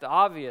Christ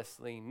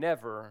obviously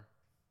never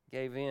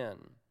gave in.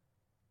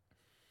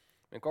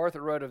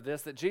 MacArthur wrote of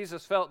this that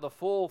Jesus felt the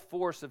full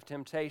force of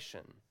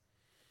temptation.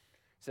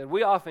 He said,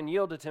 we often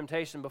yield to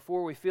temptation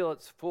before we feel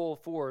its full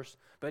force,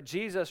 but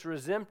Jesus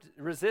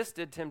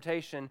resisted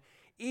temptation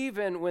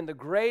even when the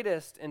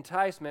greatest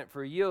enticement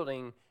for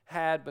yielding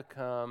had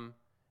become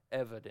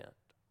evident.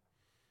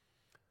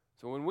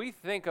 So when we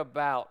think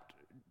about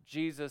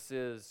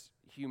Jesus'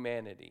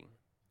 humanity,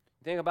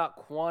 think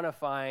about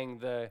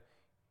quantifying the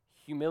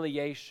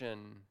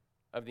humiliation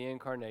of the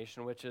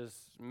Incarnation, which is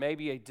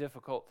maybe a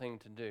difficult thing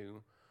to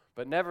do,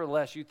 but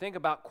nevertheless, you think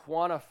about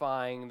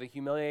quantifying the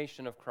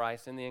humiliation of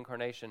Christ in the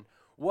Incarnation,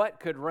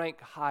 what could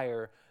rank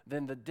higher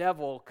than the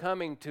devil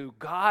coming to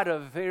God, a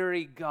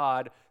very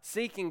God,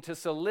 seeking to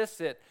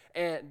solicit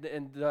and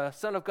the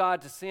Son of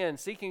God to sin,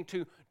 seeking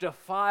to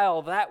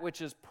defile that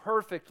which is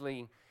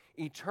perfectly,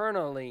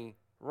 eternally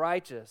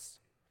righteous.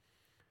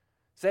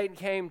 Satan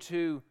came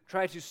to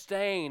try to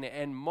stain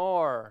and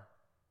mar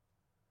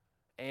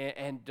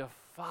and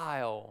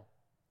defile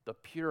the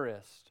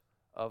purest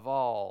of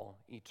all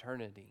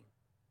eternity.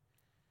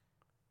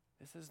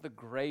 This is the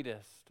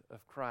greatest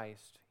of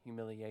Christ's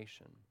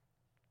humiliation.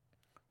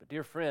 But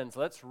dear friends,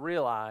 let's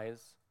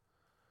realize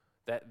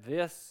that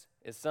this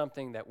is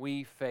something that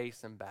we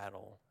face in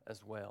battle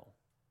as well.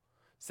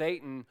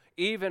 Satan,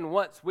 even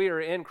once we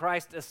are in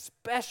Christ,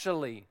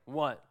 especially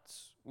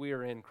once we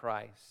are in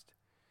Christ,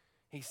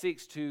 he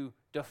seeks to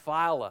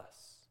defile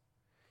us.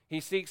 He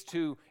seeks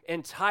to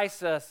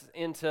entice us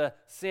into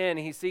sin.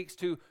 He seeks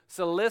to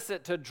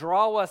solicit, to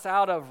draw us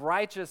out of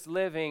righteous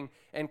living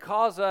and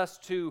cause us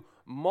to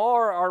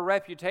mar our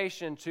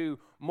reputation, to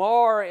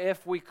mar,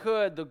 if we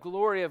could, the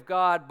glory of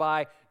God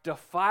by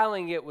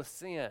defiling it with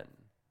sin.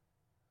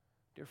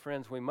 Dear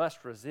friends, we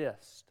must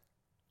resist.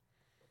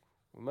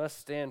 We must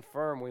stand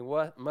firm. We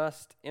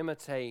must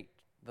imitate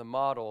the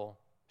model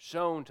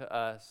shown to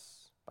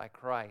us by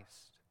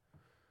Christ,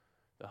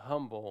 the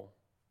humble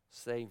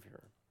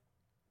Savior.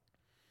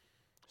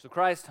 So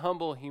Christ's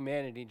humble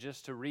humanity,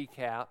 just to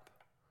recap,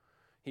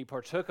 he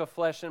partook of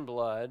flesh and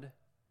blood.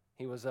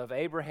 He was of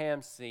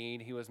Abraham's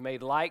seed. He was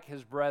made like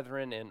his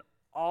brethren in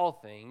all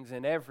things,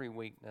 in every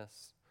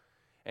weakness.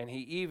 And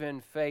he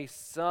even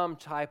faced some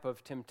type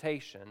of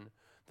temptation,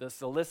 the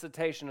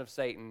solicitation of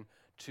Satan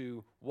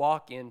to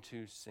walk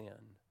into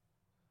sin.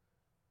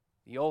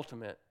 The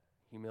ultimate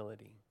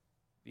humility,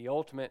 the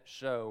ultimate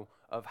show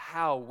of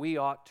how we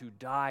ought to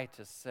die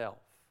to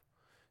self,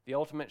 the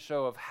ultimate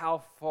show of how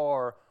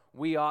far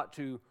we ought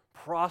to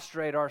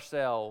prostrate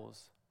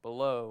ourselves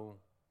below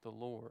the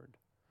Lord.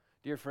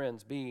 Dear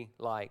friends, be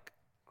like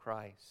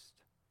Christ.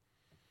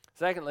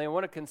 Secondly, I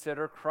want to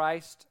consider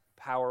Christ's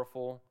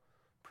powerful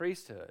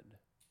priesthood.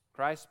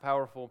 Christ's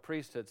powerful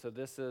priesthood. So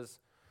this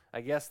is,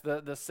 I guess,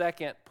 the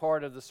second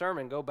part of the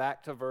sermon. Go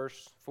back to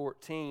verse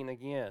 14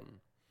 again.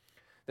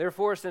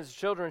 Therefore, since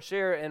children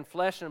share in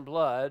flesh and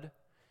blood,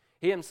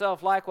 he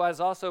himself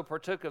likewise also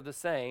partook of the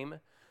same,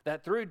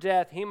 that through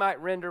death he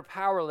might render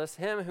powerless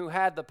him who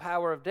had the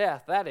power of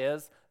death, that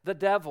is, the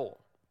devil.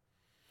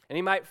 And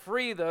he might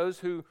free those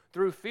who,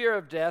 through fear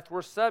of death,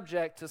 were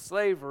subject to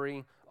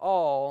slavery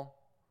all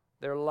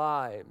their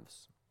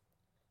lives.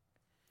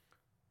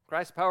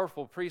 Christ's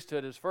powerful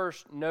priesthood is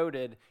first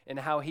noted in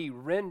how he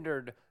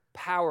rendered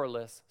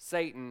powerless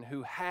Satan,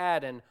 who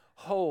had and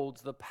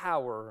holds the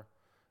power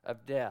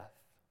of death.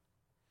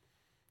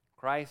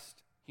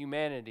 Christ's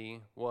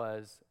humanity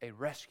was a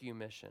rescue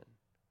mission.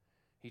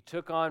 He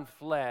took on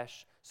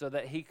flesh so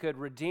that he could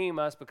redeem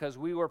us because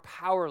we were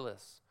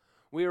powerless.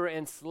 We were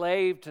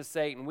enslaved to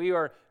Satan. We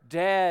are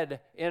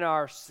dead in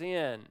our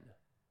sin.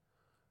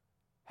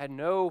 Had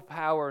no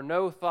power,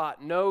 no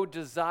thought, no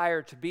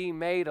desire to be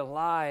made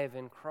alive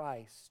in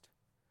Christ.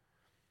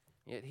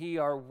 Yet he,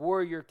 our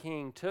warrior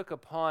king, took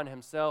upon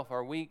himself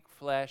our weak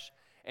flesh,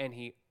 and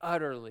he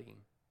utterly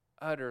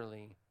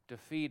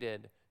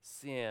defeated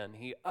sin.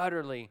 He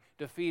utterly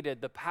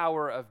defeated the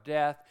power of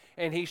death,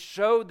 and he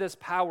showed this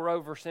power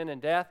over sin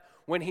and death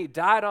when he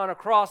died on a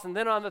cross and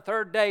then on the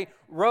third day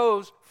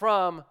rose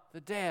from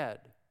the dead.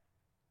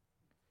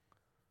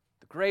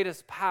 The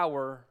greatest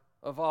power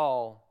of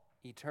all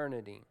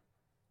eternity.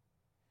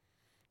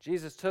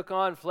 Jesus took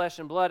on flesh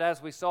and blood,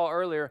 as we saw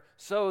earlier,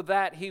 so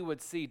that he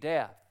would see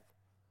death.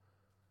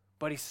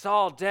 But he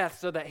saw death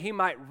so that he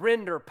might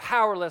render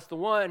powerless the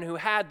one who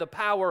had the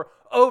power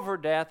over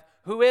death,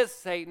 who is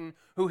Satan,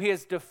 who he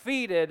has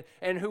defeated,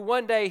 and who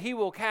one day he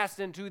will cast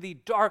into the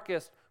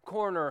darkest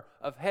corner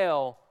of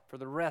hell for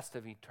the rest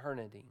of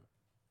eternity.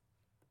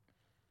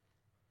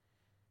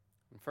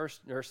 In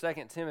 2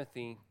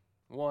 Timothy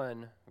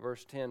 1,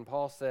 verse 10,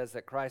 Paul says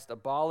that Christ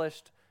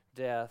abolished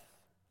death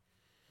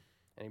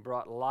and he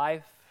brought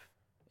life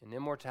and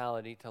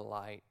immortality to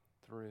light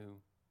through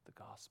the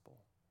gospel.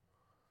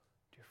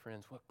 Dear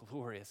friends, what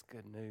glorious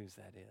good news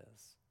that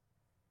is.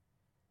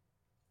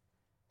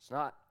 Let's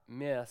not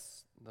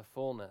miss the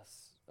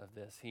fullness of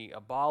this. He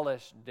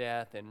abolished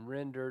death and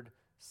rendered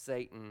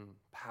Satan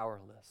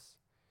powerless.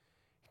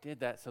 He did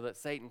that so that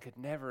Satan could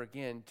never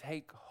again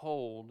take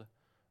hold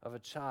of a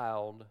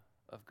child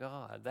of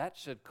God. That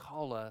should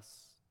call us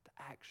to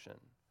action.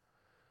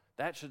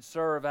 That should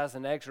serve as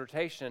an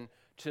exhortation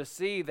to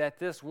see that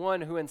this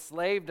one who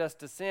enslaved us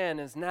to sin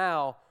is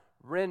now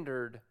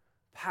rendered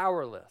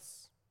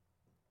powerless.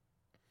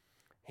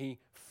 He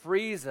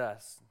frees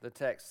us, the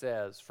text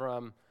says,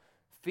 from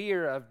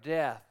fear of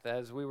death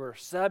as we were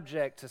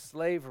subject to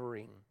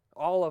slavery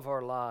all of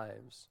our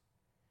lives.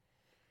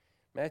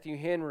 Matthew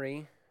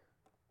Henry,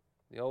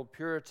 the old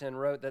Puritan,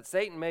 wrote that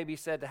Satan may be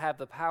said to have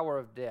the power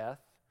of death.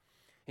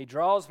 He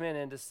draws men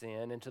into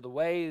sin, into the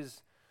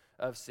ways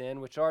of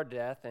sin, which are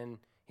death, and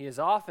he is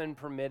often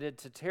permitted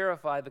to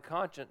terrify the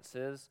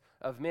consciences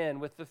of men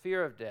with the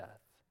fear of death.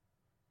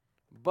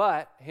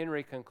 But,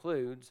 Henry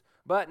concludes,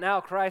 but now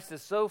Christ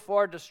has so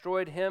far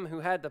destroyed him who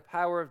had the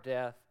power of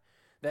death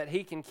that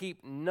he can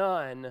keep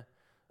none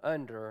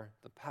under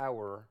the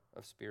power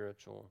of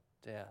spiritual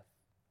death.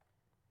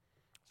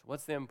 So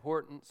what's the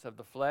importance of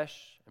the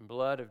flesh and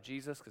blood of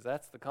Jesus? Because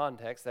that's the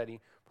context, that he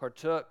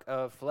partook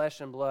of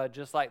flesh and blood,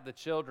 just like the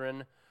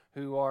children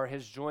who are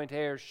his joint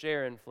heirs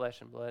share in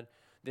flesh and blood.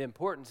 The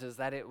importance is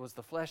that it was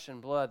the flesh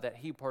and blood that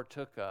he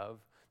partook of,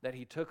 that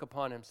he took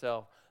upon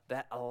himself,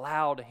 that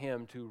allowed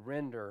him to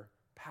render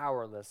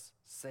powerless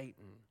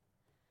Satan.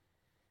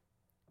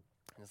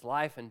 In his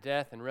life and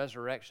death and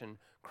resurrection,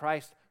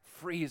 Christ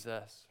frees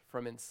us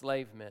from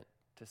enslavement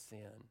to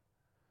sin.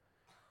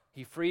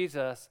 He frees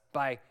us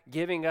by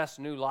giving us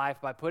new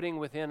life, by putting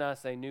within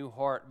us a new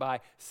heart,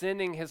 by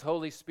sending his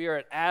Holy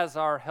Spirit as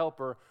our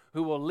helper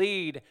who will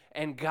lead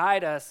and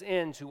guide us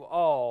into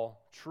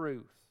all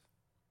truth.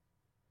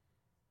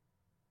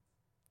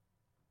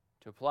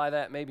 To apply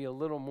that maybe a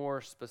little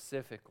more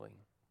specifically,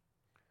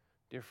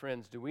 dear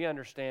friends, do we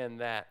understand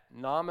that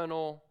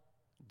nominal,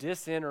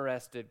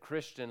 disinterested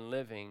Christian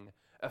living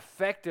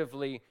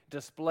effectively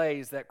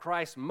displays that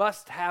Christ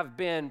must have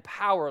been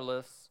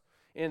powerless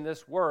in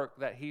this work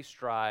that he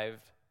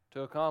strived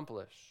to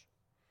accomplish?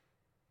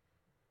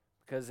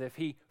 Because if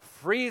he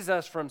frees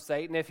us from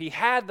Satan, if he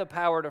had the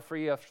power to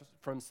free us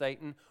from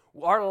Satan,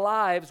 our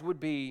lives would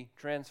be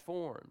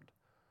transformed.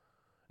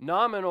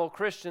 Nominal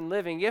Christian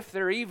living, if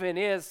there even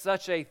is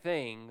such a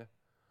thing,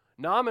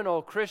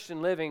 nominal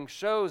Christian living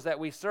shows that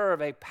we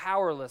serve a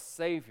powerless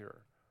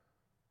Savior.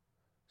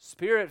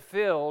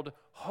 Spirit-filled,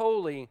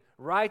 holy,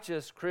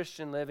 righteous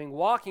Christian living,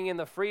 walking in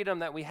the freedom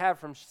that we have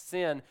from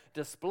sin,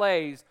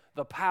 displays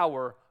the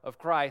power of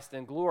Christ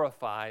and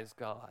glorifies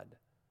God.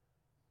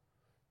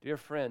 Dear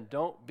friend,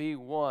 don't be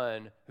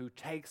one who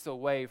takes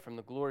away from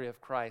the glory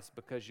of Christ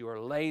because you are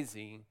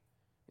lazy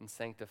in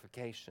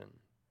sanctification.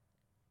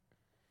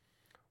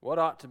 What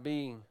ought to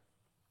be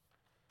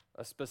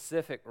a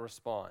specific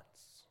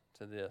response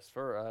to this?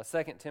 For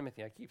 2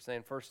 Timothy, I keep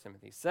saying 1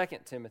 Timothy. 2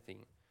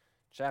 Timothy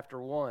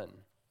chapter 1,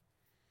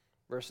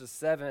 verses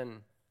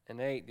 7 and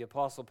 8, the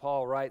Apostle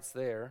Paul writes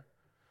there,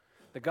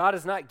 that God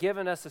has not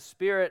given us a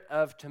spirit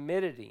of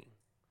timidity,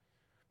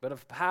 but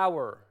of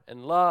power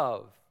and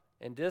love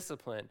and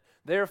discipline.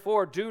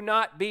 Therefore, do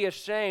not be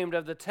ashamed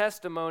of the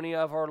testimony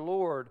of our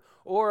Lord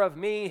or of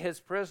me, his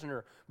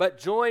prisoner, but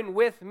join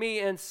with me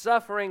in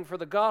suffering for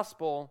the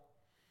gospel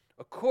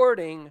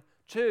according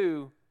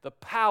to the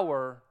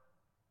power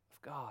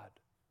of God.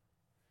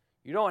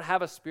 You don't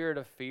have a spirit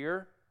of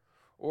fear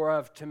or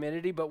of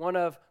timidity, but one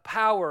of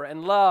power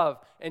and love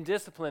and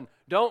discipline.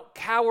 Don't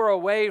cower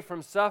away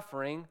from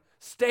suffering.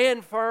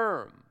 Stand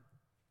firm.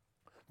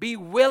 Be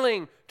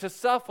willing to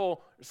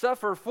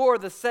suffer for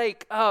the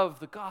sake of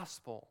the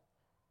gospel.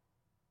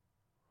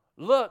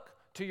 Look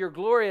to your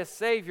glorious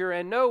Savior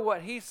and know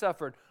what he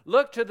suffered.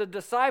 Look to the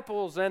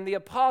disciples and the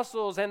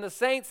apostles and the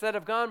saints that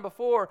have gone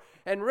before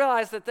and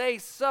realize that they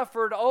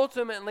suffered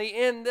ultimately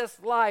in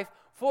this life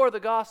for the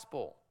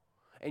gospel.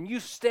 And you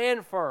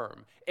stand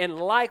firm in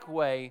like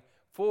way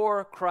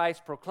for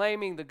Christ,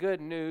 proclaiming the good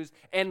news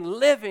and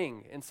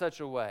living in such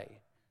a way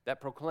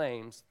that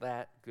proclaims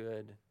that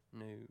good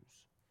news.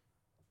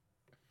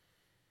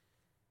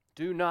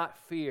 Do not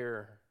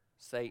fear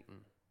Satan.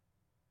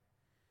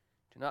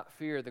 Do not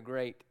fear the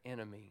great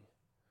enemy,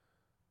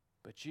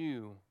 but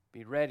you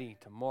be ready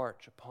to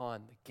march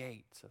upon the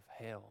gates of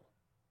hell.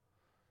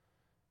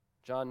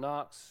 John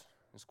Knox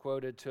is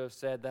quoted to have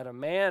said that a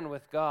man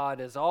with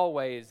God is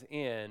always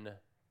in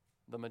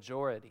the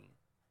majority.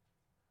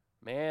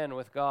 Man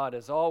with God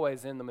is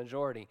always in the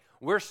majority.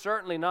 We're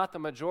certainly not the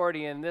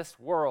majority in this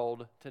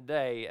world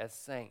today as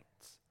saints.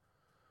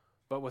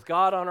 But with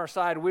God on our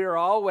side, we are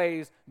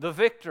always the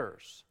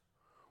victors.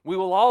 We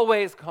will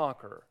always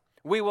conquer.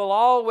 We will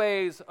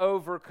always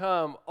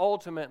overcome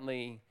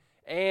ultimately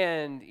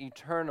and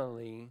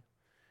eternally.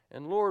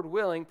 and Lord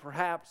willing,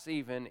 perhaps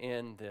even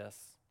in this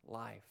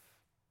life.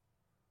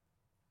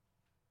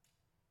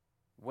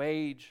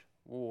 Wage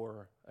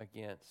war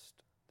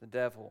against the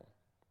devil.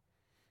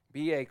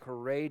 Be a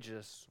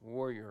courageous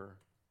warrior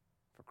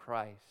for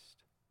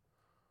Christ.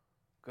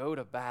 Go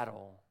to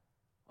battle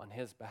on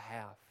his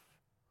behalf,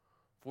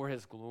 for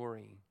his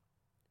glory,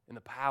 in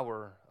the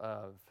power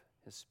of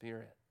his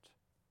Spirit.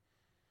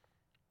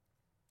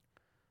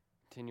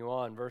 Continue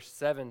on, verse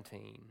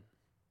 17.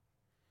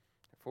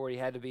 For he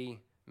had to be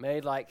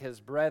made like his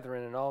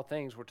brethren in all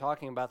things. We're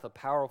talking about the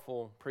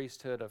powerful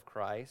priesthood of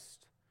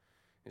Christ.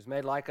 He was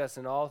made like us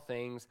in all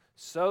things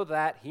so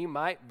that he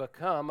might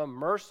become a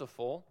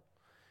merciful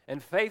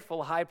and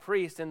faithful high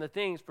priest in the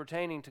things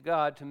pertaining to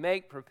God, to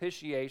make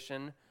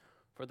propitiation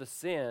for the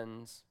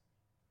sins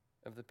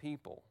of the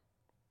people.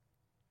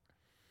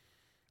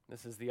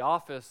 This is the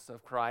office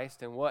of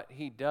Christ and what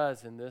he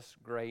does in this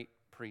great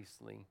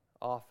priestly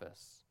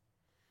office.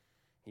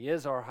 He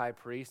is our high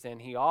priest,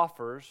 and he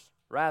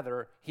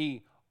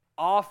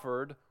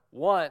offered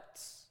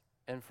once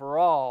and for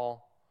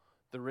all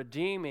the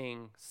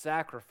redeeming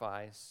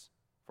sacrifice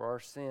for our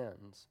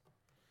sins.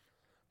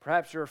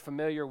 Perhaps you're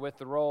familiar with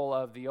the role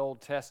of the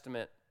Old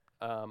Testament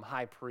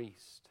high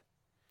priest.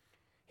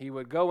 He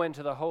would go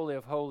into the Holy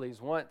of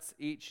Holies once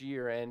each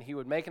year, and he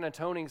would make an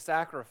atoning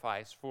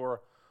sacrifice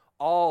for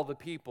all the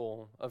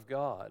people of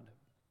God.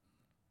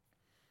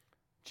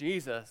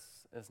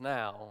 Jesus is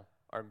now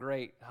our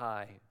great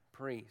high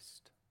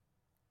priest.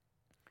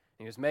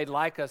 He was made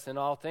like us in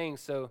all things,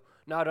 so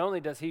not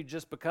only does he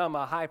just become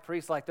a high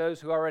priest like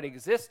those who already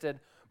existed,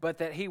 but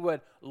that he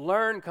would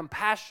learn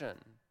compassion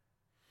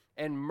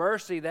and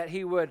mercy, that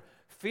he would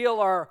feel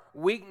our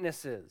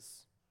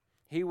weaknesses.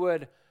 He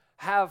would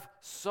have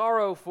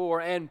sorrow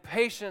for and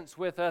patience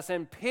with us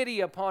and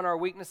pity upon our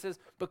weaknesses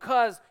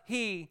because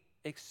he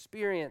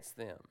experienced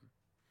them,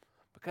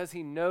 because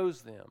he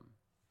knows them.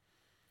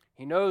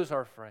 He knows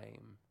our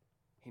frame.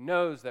 He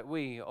knows that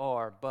we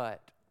are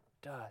but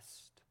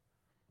dust.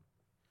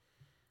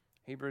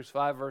 Hebrews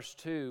 5 verse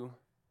 2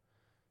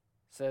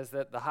 says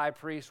that the high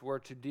priests were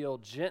to deal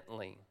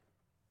gently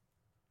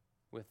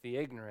with the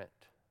ignorant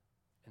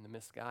and the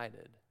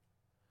misguided.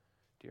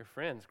 Dear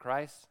friends,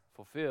 Christ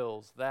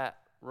fulfills that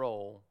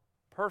role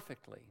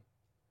perfectly.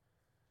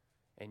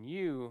 And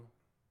you,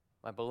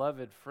 my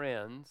beloved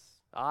friends,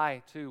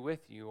 I too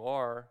with you,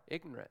 are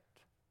ignorant.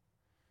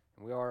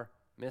 We are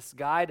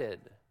misguided.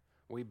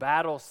 We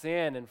battle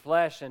sin and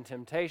flesh and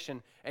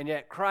temptation, and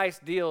yet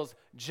Christ deals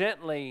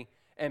gently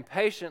and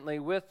patiently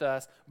with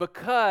us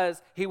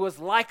because he was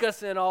like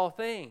us in all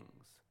things,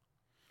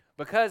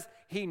 because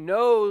he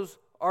knows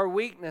our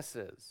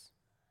weaknesses.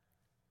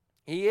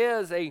 He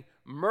is a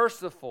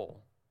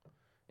merciful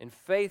and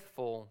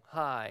faithful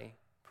high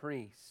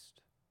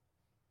priest.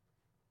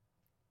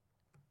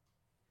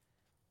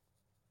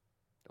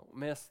 Don't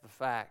miss the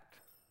fact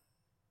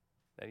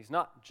that he's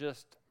not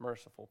just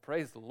merciful.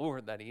 Praise the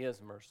Lord that he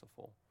is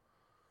merciful,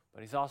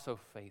 but he's also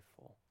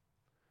faithful.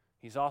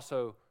 He's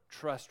also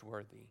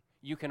trustworthy.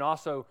 You can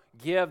also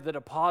give the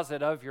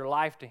deposit of your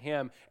life to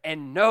him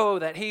and know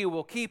that he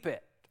will keep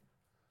it.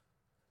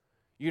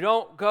 You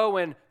don't go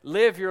and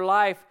live your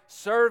life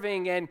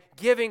serving and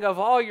giving of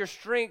all your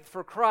strength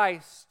for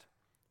Christ,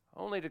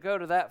 only to go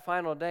to that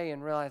final day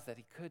and realize that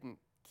he couldn't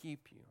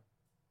keep you.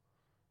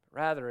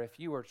 Rather, if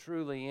you are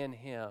truly in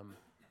him,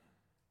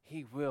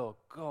 he will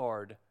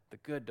guard the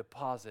good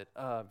deposit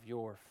of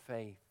your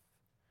faith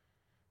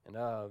and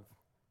of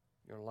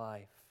your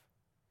life.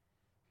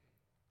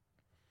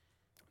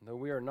 Though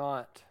we are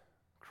not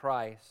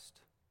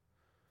Christ,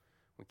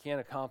 we can't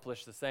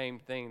accomplish the same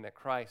thing that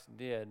Christ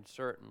did,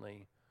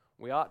 certainly.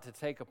 We ought to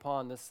take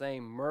upon the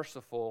same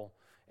merciful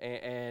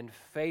and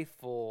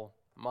faithful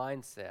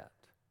mindset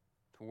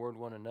toward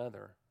one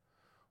another.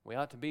 We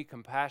ought to be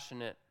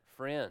compassionate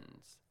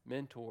friends,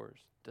 mentors,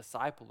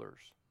 disciplers,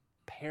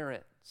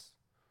 parents.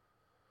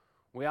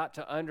 We ought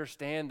to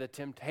understand the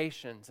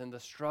temptations and the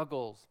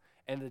struggles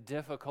and the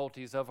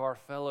difficulties of our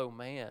fellow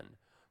man.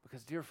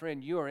 Because, dear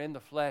friend, you are in the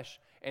flesh,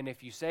 and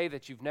if you say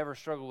that you've never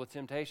struggled with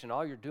temptation,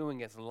 all you're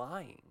doing is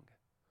lying.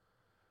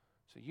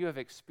 So you have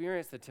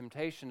experienced the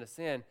temptation to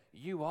sin.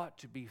 You ought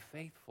to be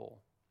faithful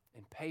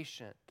and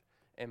patient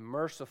and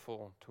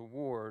merciful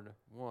toward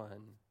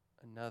one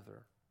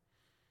another.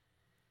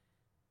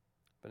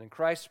 But in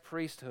Christ's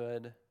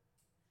priesthood,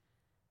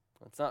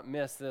 let's not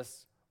miss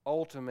this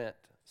ultimate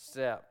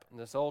step,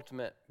 this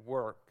ultimate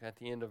work at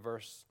the end of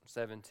verse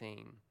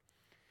 17.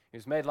 He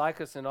was made like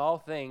us in all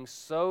things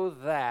so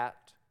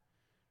that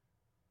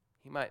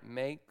he might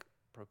make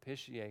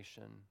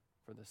propitiation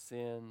for the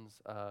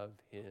sins of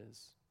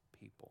his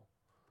people.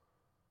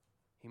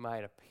 He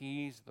might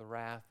appease the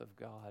wrath of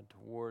God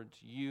towards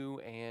you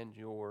and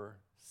your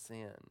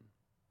sin.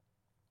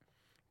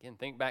 Again,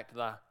 think back to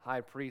the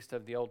high priest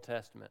of the Old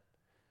Testament.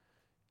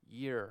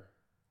 Year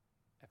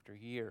after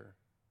year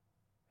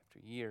after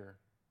year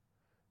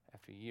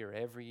after year,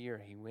 every year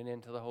he went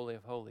into the Holy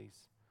of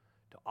Holies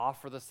to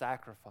offer the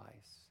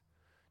sacrifice,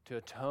 to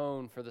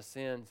atone for the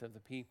sins of the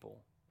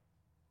people.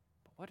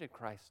 But what did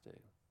Christ do?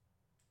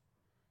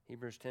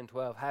 Hebrews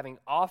 10:12, having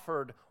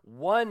offered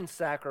one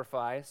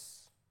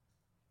sacrifice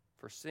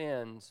for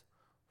sins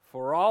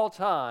for all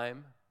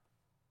time.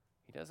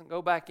 He doesn't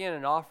go back in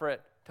and offer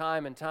it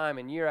time and time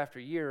and year after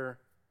year.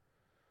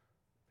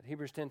 But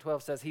Hebrews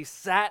 10:12 says he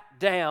sat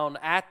down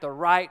at the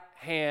right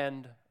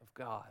hand of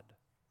God.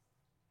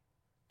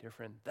 Dear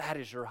friend, that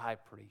is your high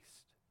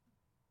priest.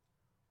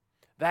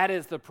 That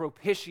is the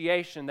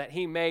propitiation that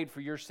he made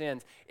for your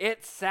sins.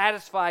 It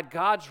satisfied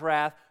God's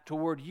wrath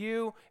toward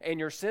you and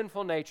your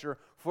sinful nature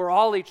for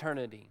all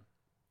eternity.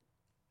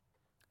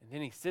 And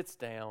then he sits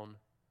down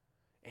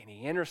and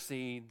he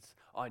intercedes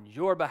on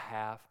your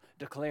behalf,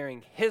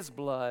 declaring his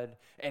blood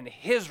and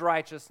his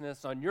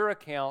righteousness on your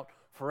account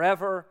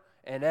forever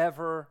and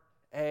ever.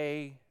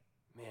 Amen.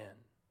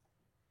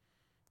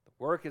 The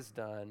work is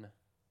done.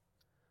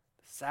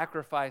 The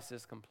sacrifice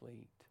is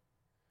complete.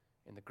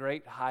 And the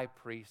great high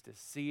priest is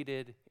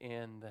seated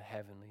in the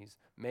heavenlies,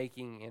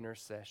 making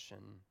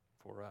intercession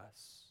for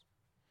us.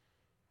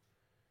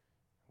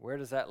 Where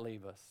does that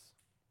leave us?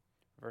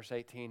 Verse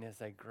 18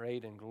 is a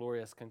great and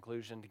glorious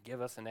conclusion to give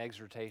us an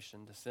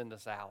exhortation to send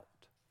us out.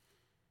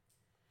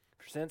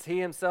 For since he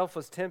himself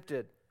was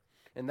tempted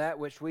in that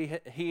which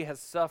he has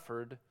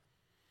suffered,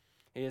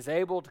 he is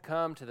able to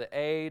come to the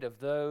aid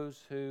of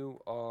those who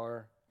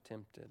are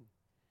tempted.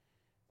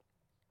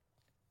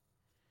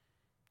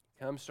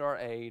 Comes to our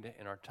aid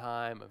in our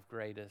time of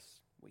greatest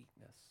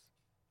weakness.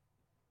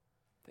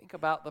 Think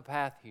about the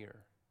path here.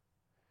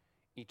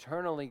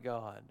 Eternally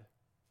God,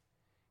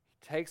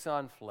 he takes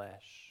on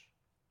flesh.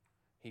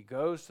 He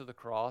goes to the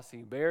cross.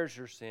 He bears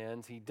your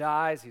sins. He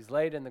dies. He's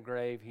laid in the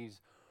grave.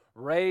 He's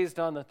raised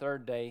on the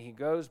third day. He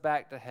goes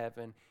back to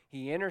heaven.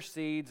 He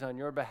intercedes on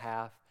your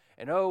behalf.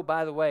 And oh,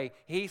 by the way,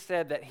 he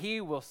said that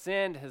he will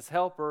send his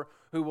helper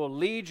who will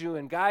lead you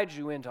and guide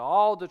you into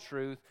all the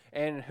truth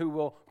and who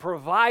will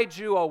provide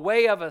you a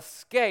way of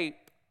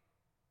escape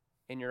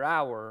in your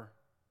hour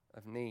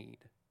of need.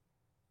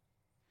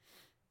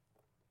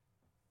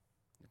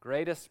 The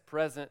greatest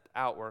present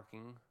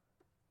outworking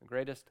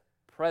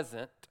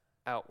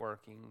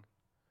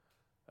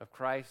of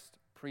Christ's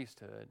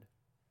priesthood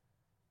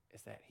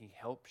is that he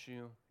helps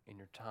you in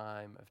your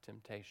time of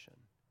temptation.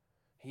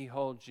 He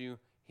holds you,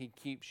 he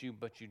keeps you,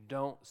 but you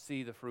don't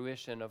see the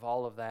fruition of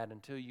all of that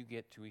until you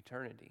get to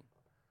eternity.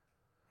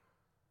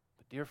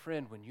 But dear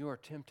friend, when you are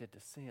tempted to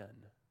sin,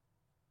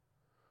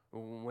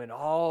 when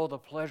all the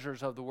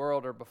pleasures of the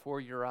world are before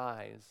your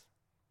eyes,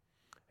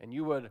 and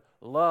you would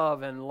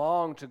love and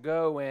long to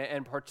go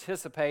and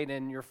participate,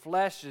 and your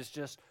flesh is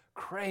just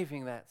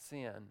craving that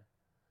sin,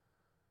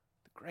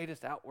 the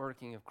greatest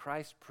outworking of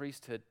Christ's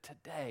priesthood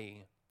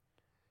today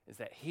is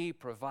that he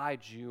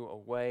provides you a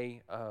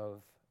way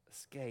of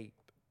escape.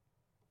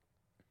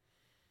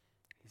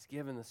 He's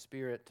given the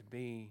Spirit to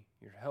be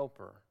your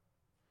helper.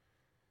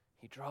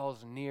 He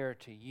draws near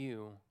to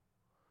you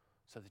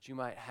so that you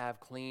might have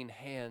clean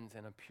hands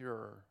and a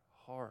pure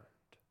heart.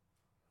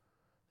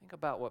 Think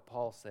about what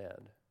Paul said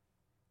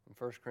in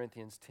 1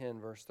 Corinthians 10,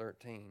 verse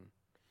 13.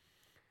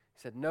 He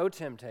said, "No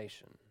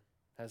temptation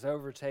has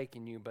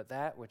overtaken you but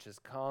that which is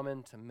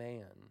common to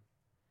man."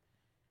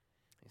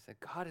 He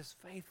said, God is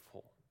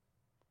faithful.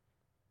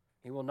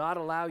 He will not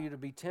allow you to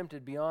be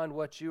tempted beyond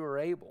what you are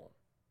able.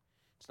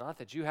 It's not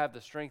that you have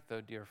the strength, though,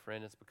 dear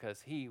friend. It's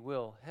because he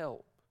will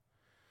help.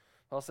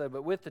 Paul said,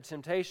 but with the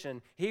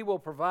temptation, he will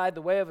provide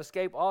the way of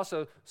escape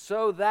also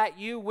so that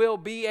you will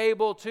be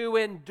able to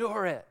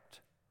endure it.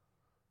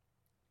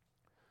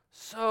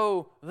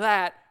 So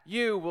that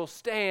you will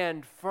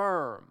stand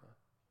firm.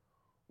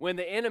 When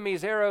the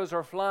enemy's arrows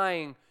are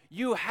flying,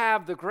 you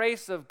have the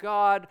grace of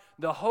God,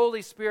 the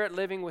Holy Spirit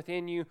living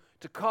within you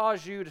to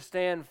cause you to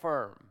stand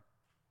firm.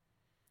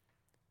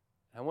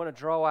 I want to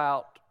draw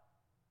out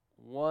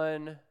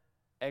one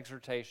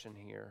exhortation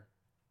here.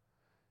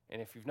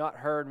 And if you've not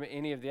heard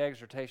any of the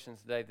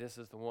exhortations today, this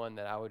is the one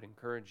that I would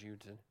encourage you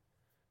to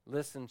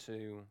listen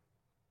to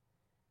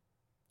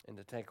and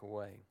to take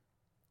away.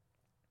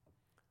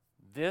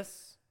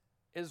 This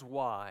is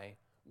why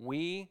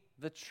we,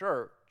 the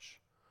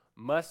church,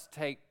 must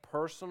take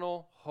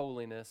personal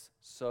holiness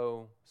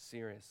so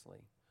seriously.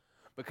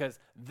 Because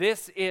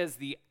this is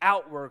the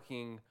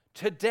outworking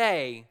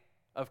today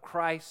of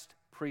Christ's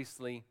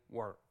priestly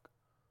work.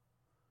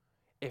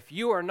 If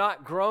you are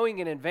not growing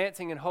and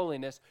advancing in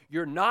holiness,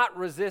 you're not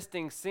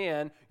resisting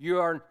sin, you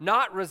are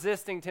not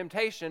resisting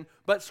temptation,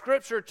 but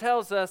Scripture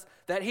tells us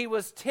that he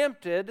was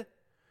tempted,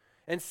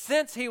 and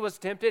since he was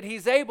tempted,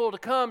 he's able to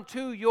come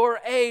to your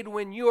aid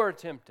when you are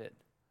tempted.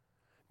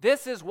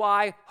 This is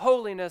why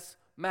holiness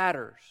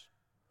matters,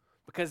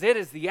 because it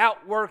is the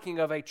outworking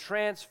of a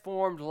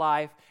transformed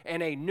life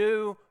and a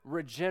new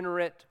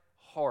regenerate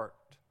heart.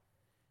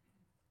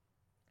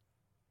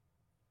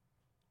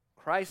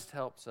 Christ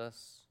helps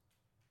us.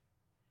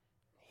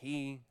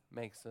 He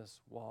makes us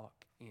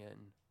walk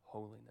in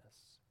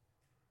holiness.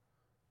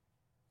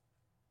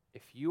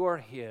 If you are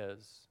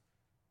his,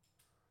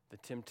 the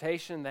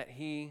temptation that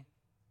he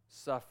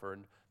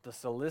suffered, the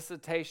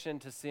solicitation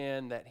to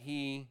sin that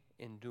he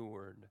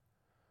endured,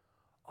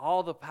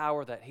 all the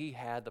power that he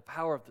had, the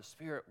power of the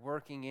Spirit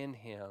working in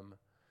him,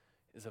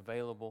 is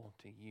available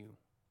to you.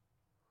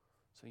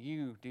 So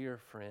you, dear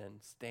friend,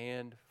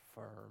 stand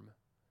firm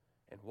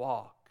and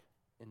walk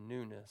in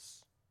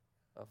newness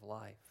of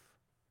life.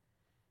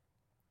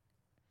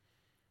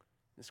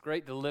 This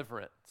great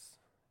deliverance,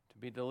 to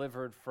be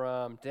delivered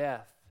from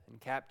death and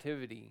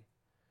captivity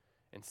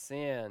and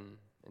sin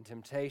and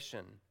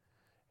temptation,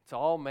 it's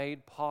all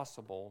made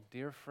possible,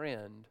 dear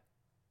friend,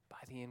 by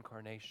the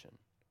incarnation,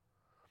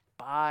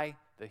 by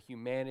the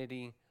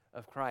humanity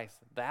of Christ.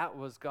 That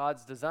was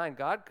God's design.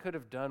 God could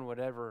have done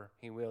whatever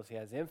he wills. He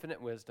has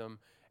infinite wisdom,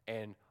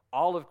 and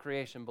all of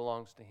creation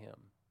belongs to him.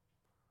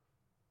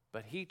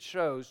 But he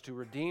chose to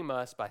redeem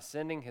us by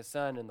sending his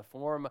Son in the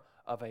form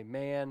of a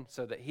man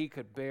so that he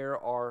could bear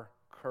our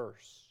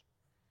curse.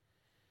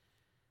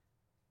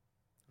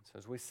 So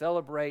as we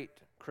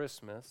celebrate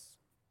Christmas,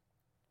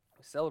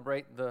 we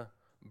celebrate the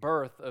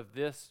birth of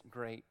this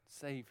great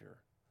Savior,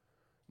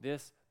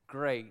 this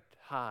great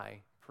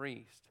high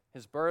priest.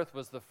 His birth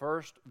was the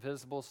first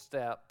visible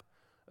step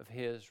of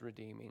his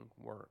redeeming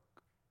work.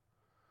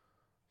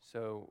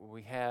 So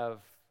we have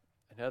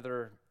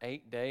another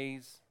 8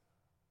 days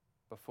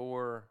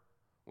before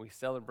we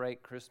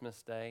celebrate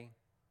Christmas Day.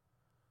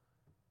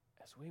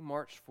 As we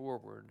march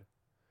forward,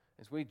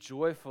 as we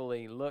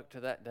joyfully look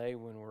to that day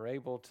when we're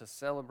able to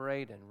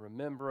celebrate and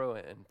remember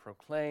and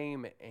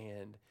proclaim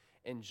and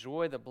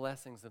enjoy the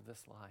blessings of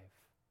this life,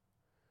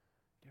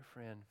 dear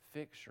friend,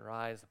 fix your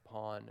eyes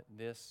upon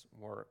this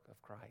work of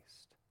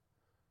Christ.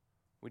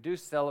 We do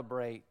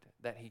celebrate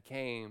that he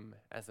came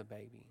as a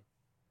baby,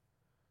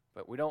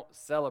 but we don't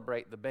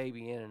celebrate the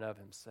baby in and of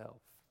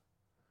himself.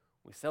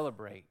 We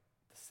celebrate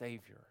the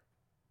Savior.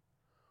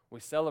 We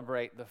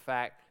celebrate the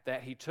fact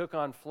that he took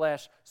on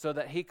flesh so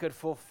that he could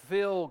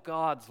fulfill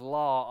God's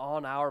law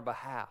on our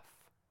behalf,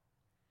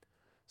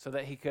 so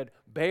that he could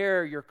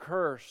bear your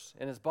curse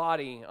in his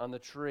body on the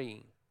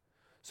tree,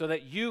 so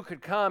that you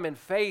could come in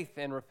faith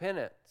and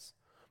repentance,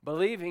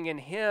 believing in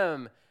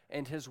him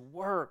and his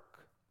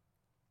work,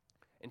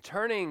 and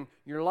turning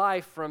your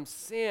life from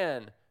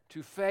sin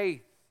to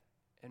faith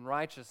and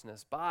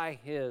righteousness by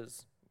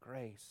his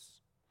grace.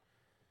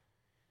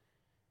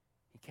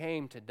 He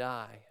came to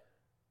die.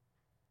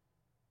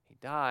 He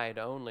died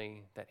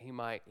only that he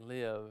might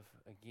live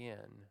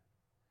again.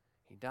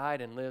 He died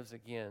and lives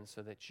again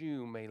so that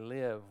you may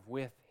live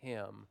with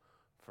him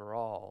for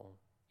all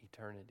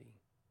eternity.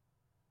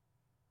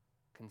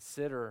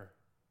 Consider,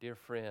 dear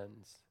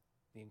friends,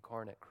 the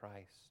incarnate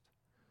Christ.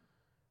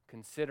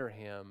 Consider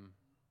him,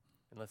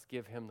 and let's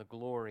give him the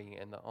glory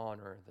and the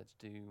honor that's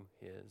due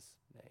his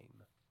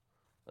name.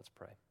 Let's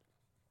pray.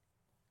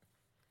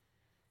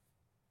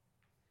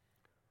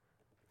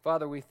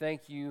 Father, we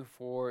thank you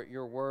for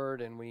your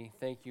word, and we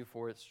thank you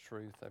for its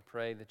truth. I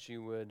pray that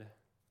you would,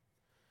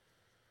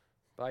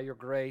 by your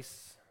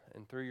grace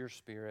and through your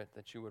Spirit,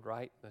 that you would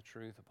write the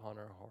truth upon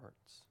our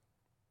hearts.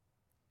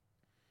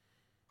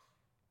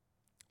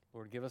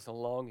 Lord, give us a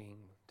longing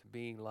to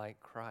be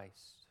like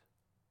Christ.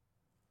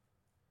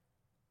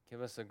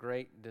 Give us a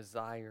great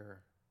desire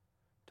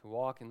to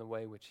walk in the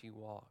way which he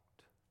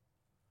walked.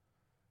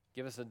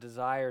 Give us a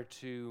desire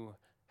to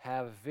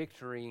have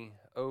victory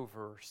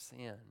over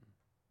sin.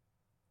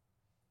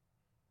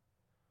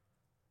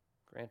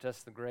 Grant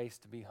us the grace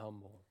to be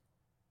humble.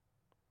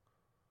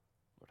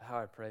 Lord, how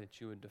I pray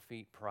that you would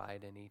defeat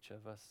pride in each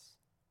of us.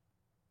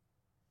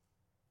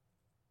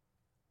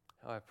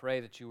 How I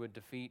pray that you would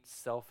defeat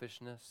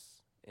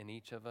selfishness in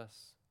each of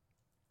us.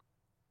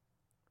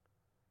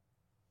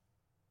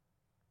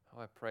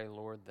 How I pray,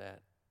 Lord,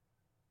 that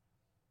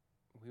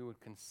we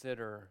would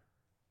consider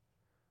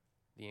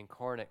the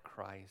incarnate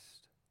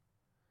Christ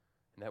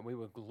and that we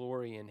would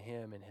glory in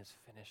him and his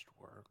finished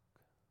work.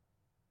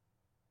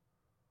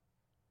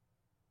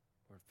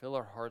 Lord, fill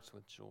our hearts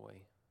with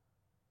joy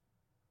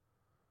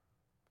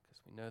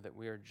because we know that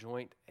we are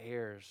joint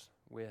heirs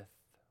with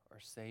our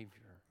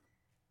Savior.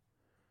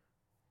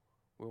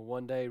 We'll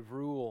one day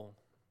rule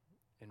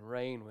and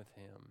reign with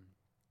him.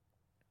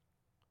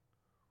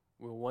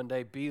 We'll one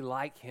day be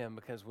like him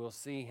because we'll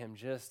see him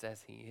just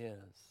as he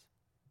is.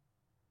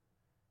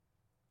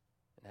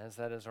 And as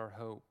that is our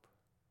hope,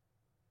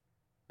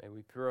 may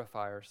we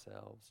purify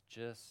ourselves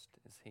just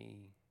as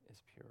he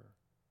is pure.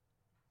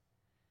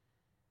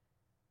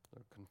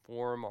 Lord,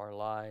 conform our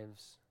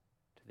lives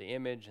to the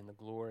image and the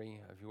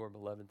glory of your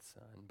beloved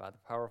Son by the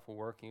powerful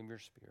working of your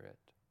Spirit.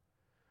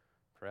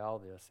 Pray all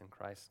this in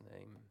Christ's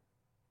name.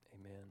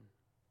 Amen.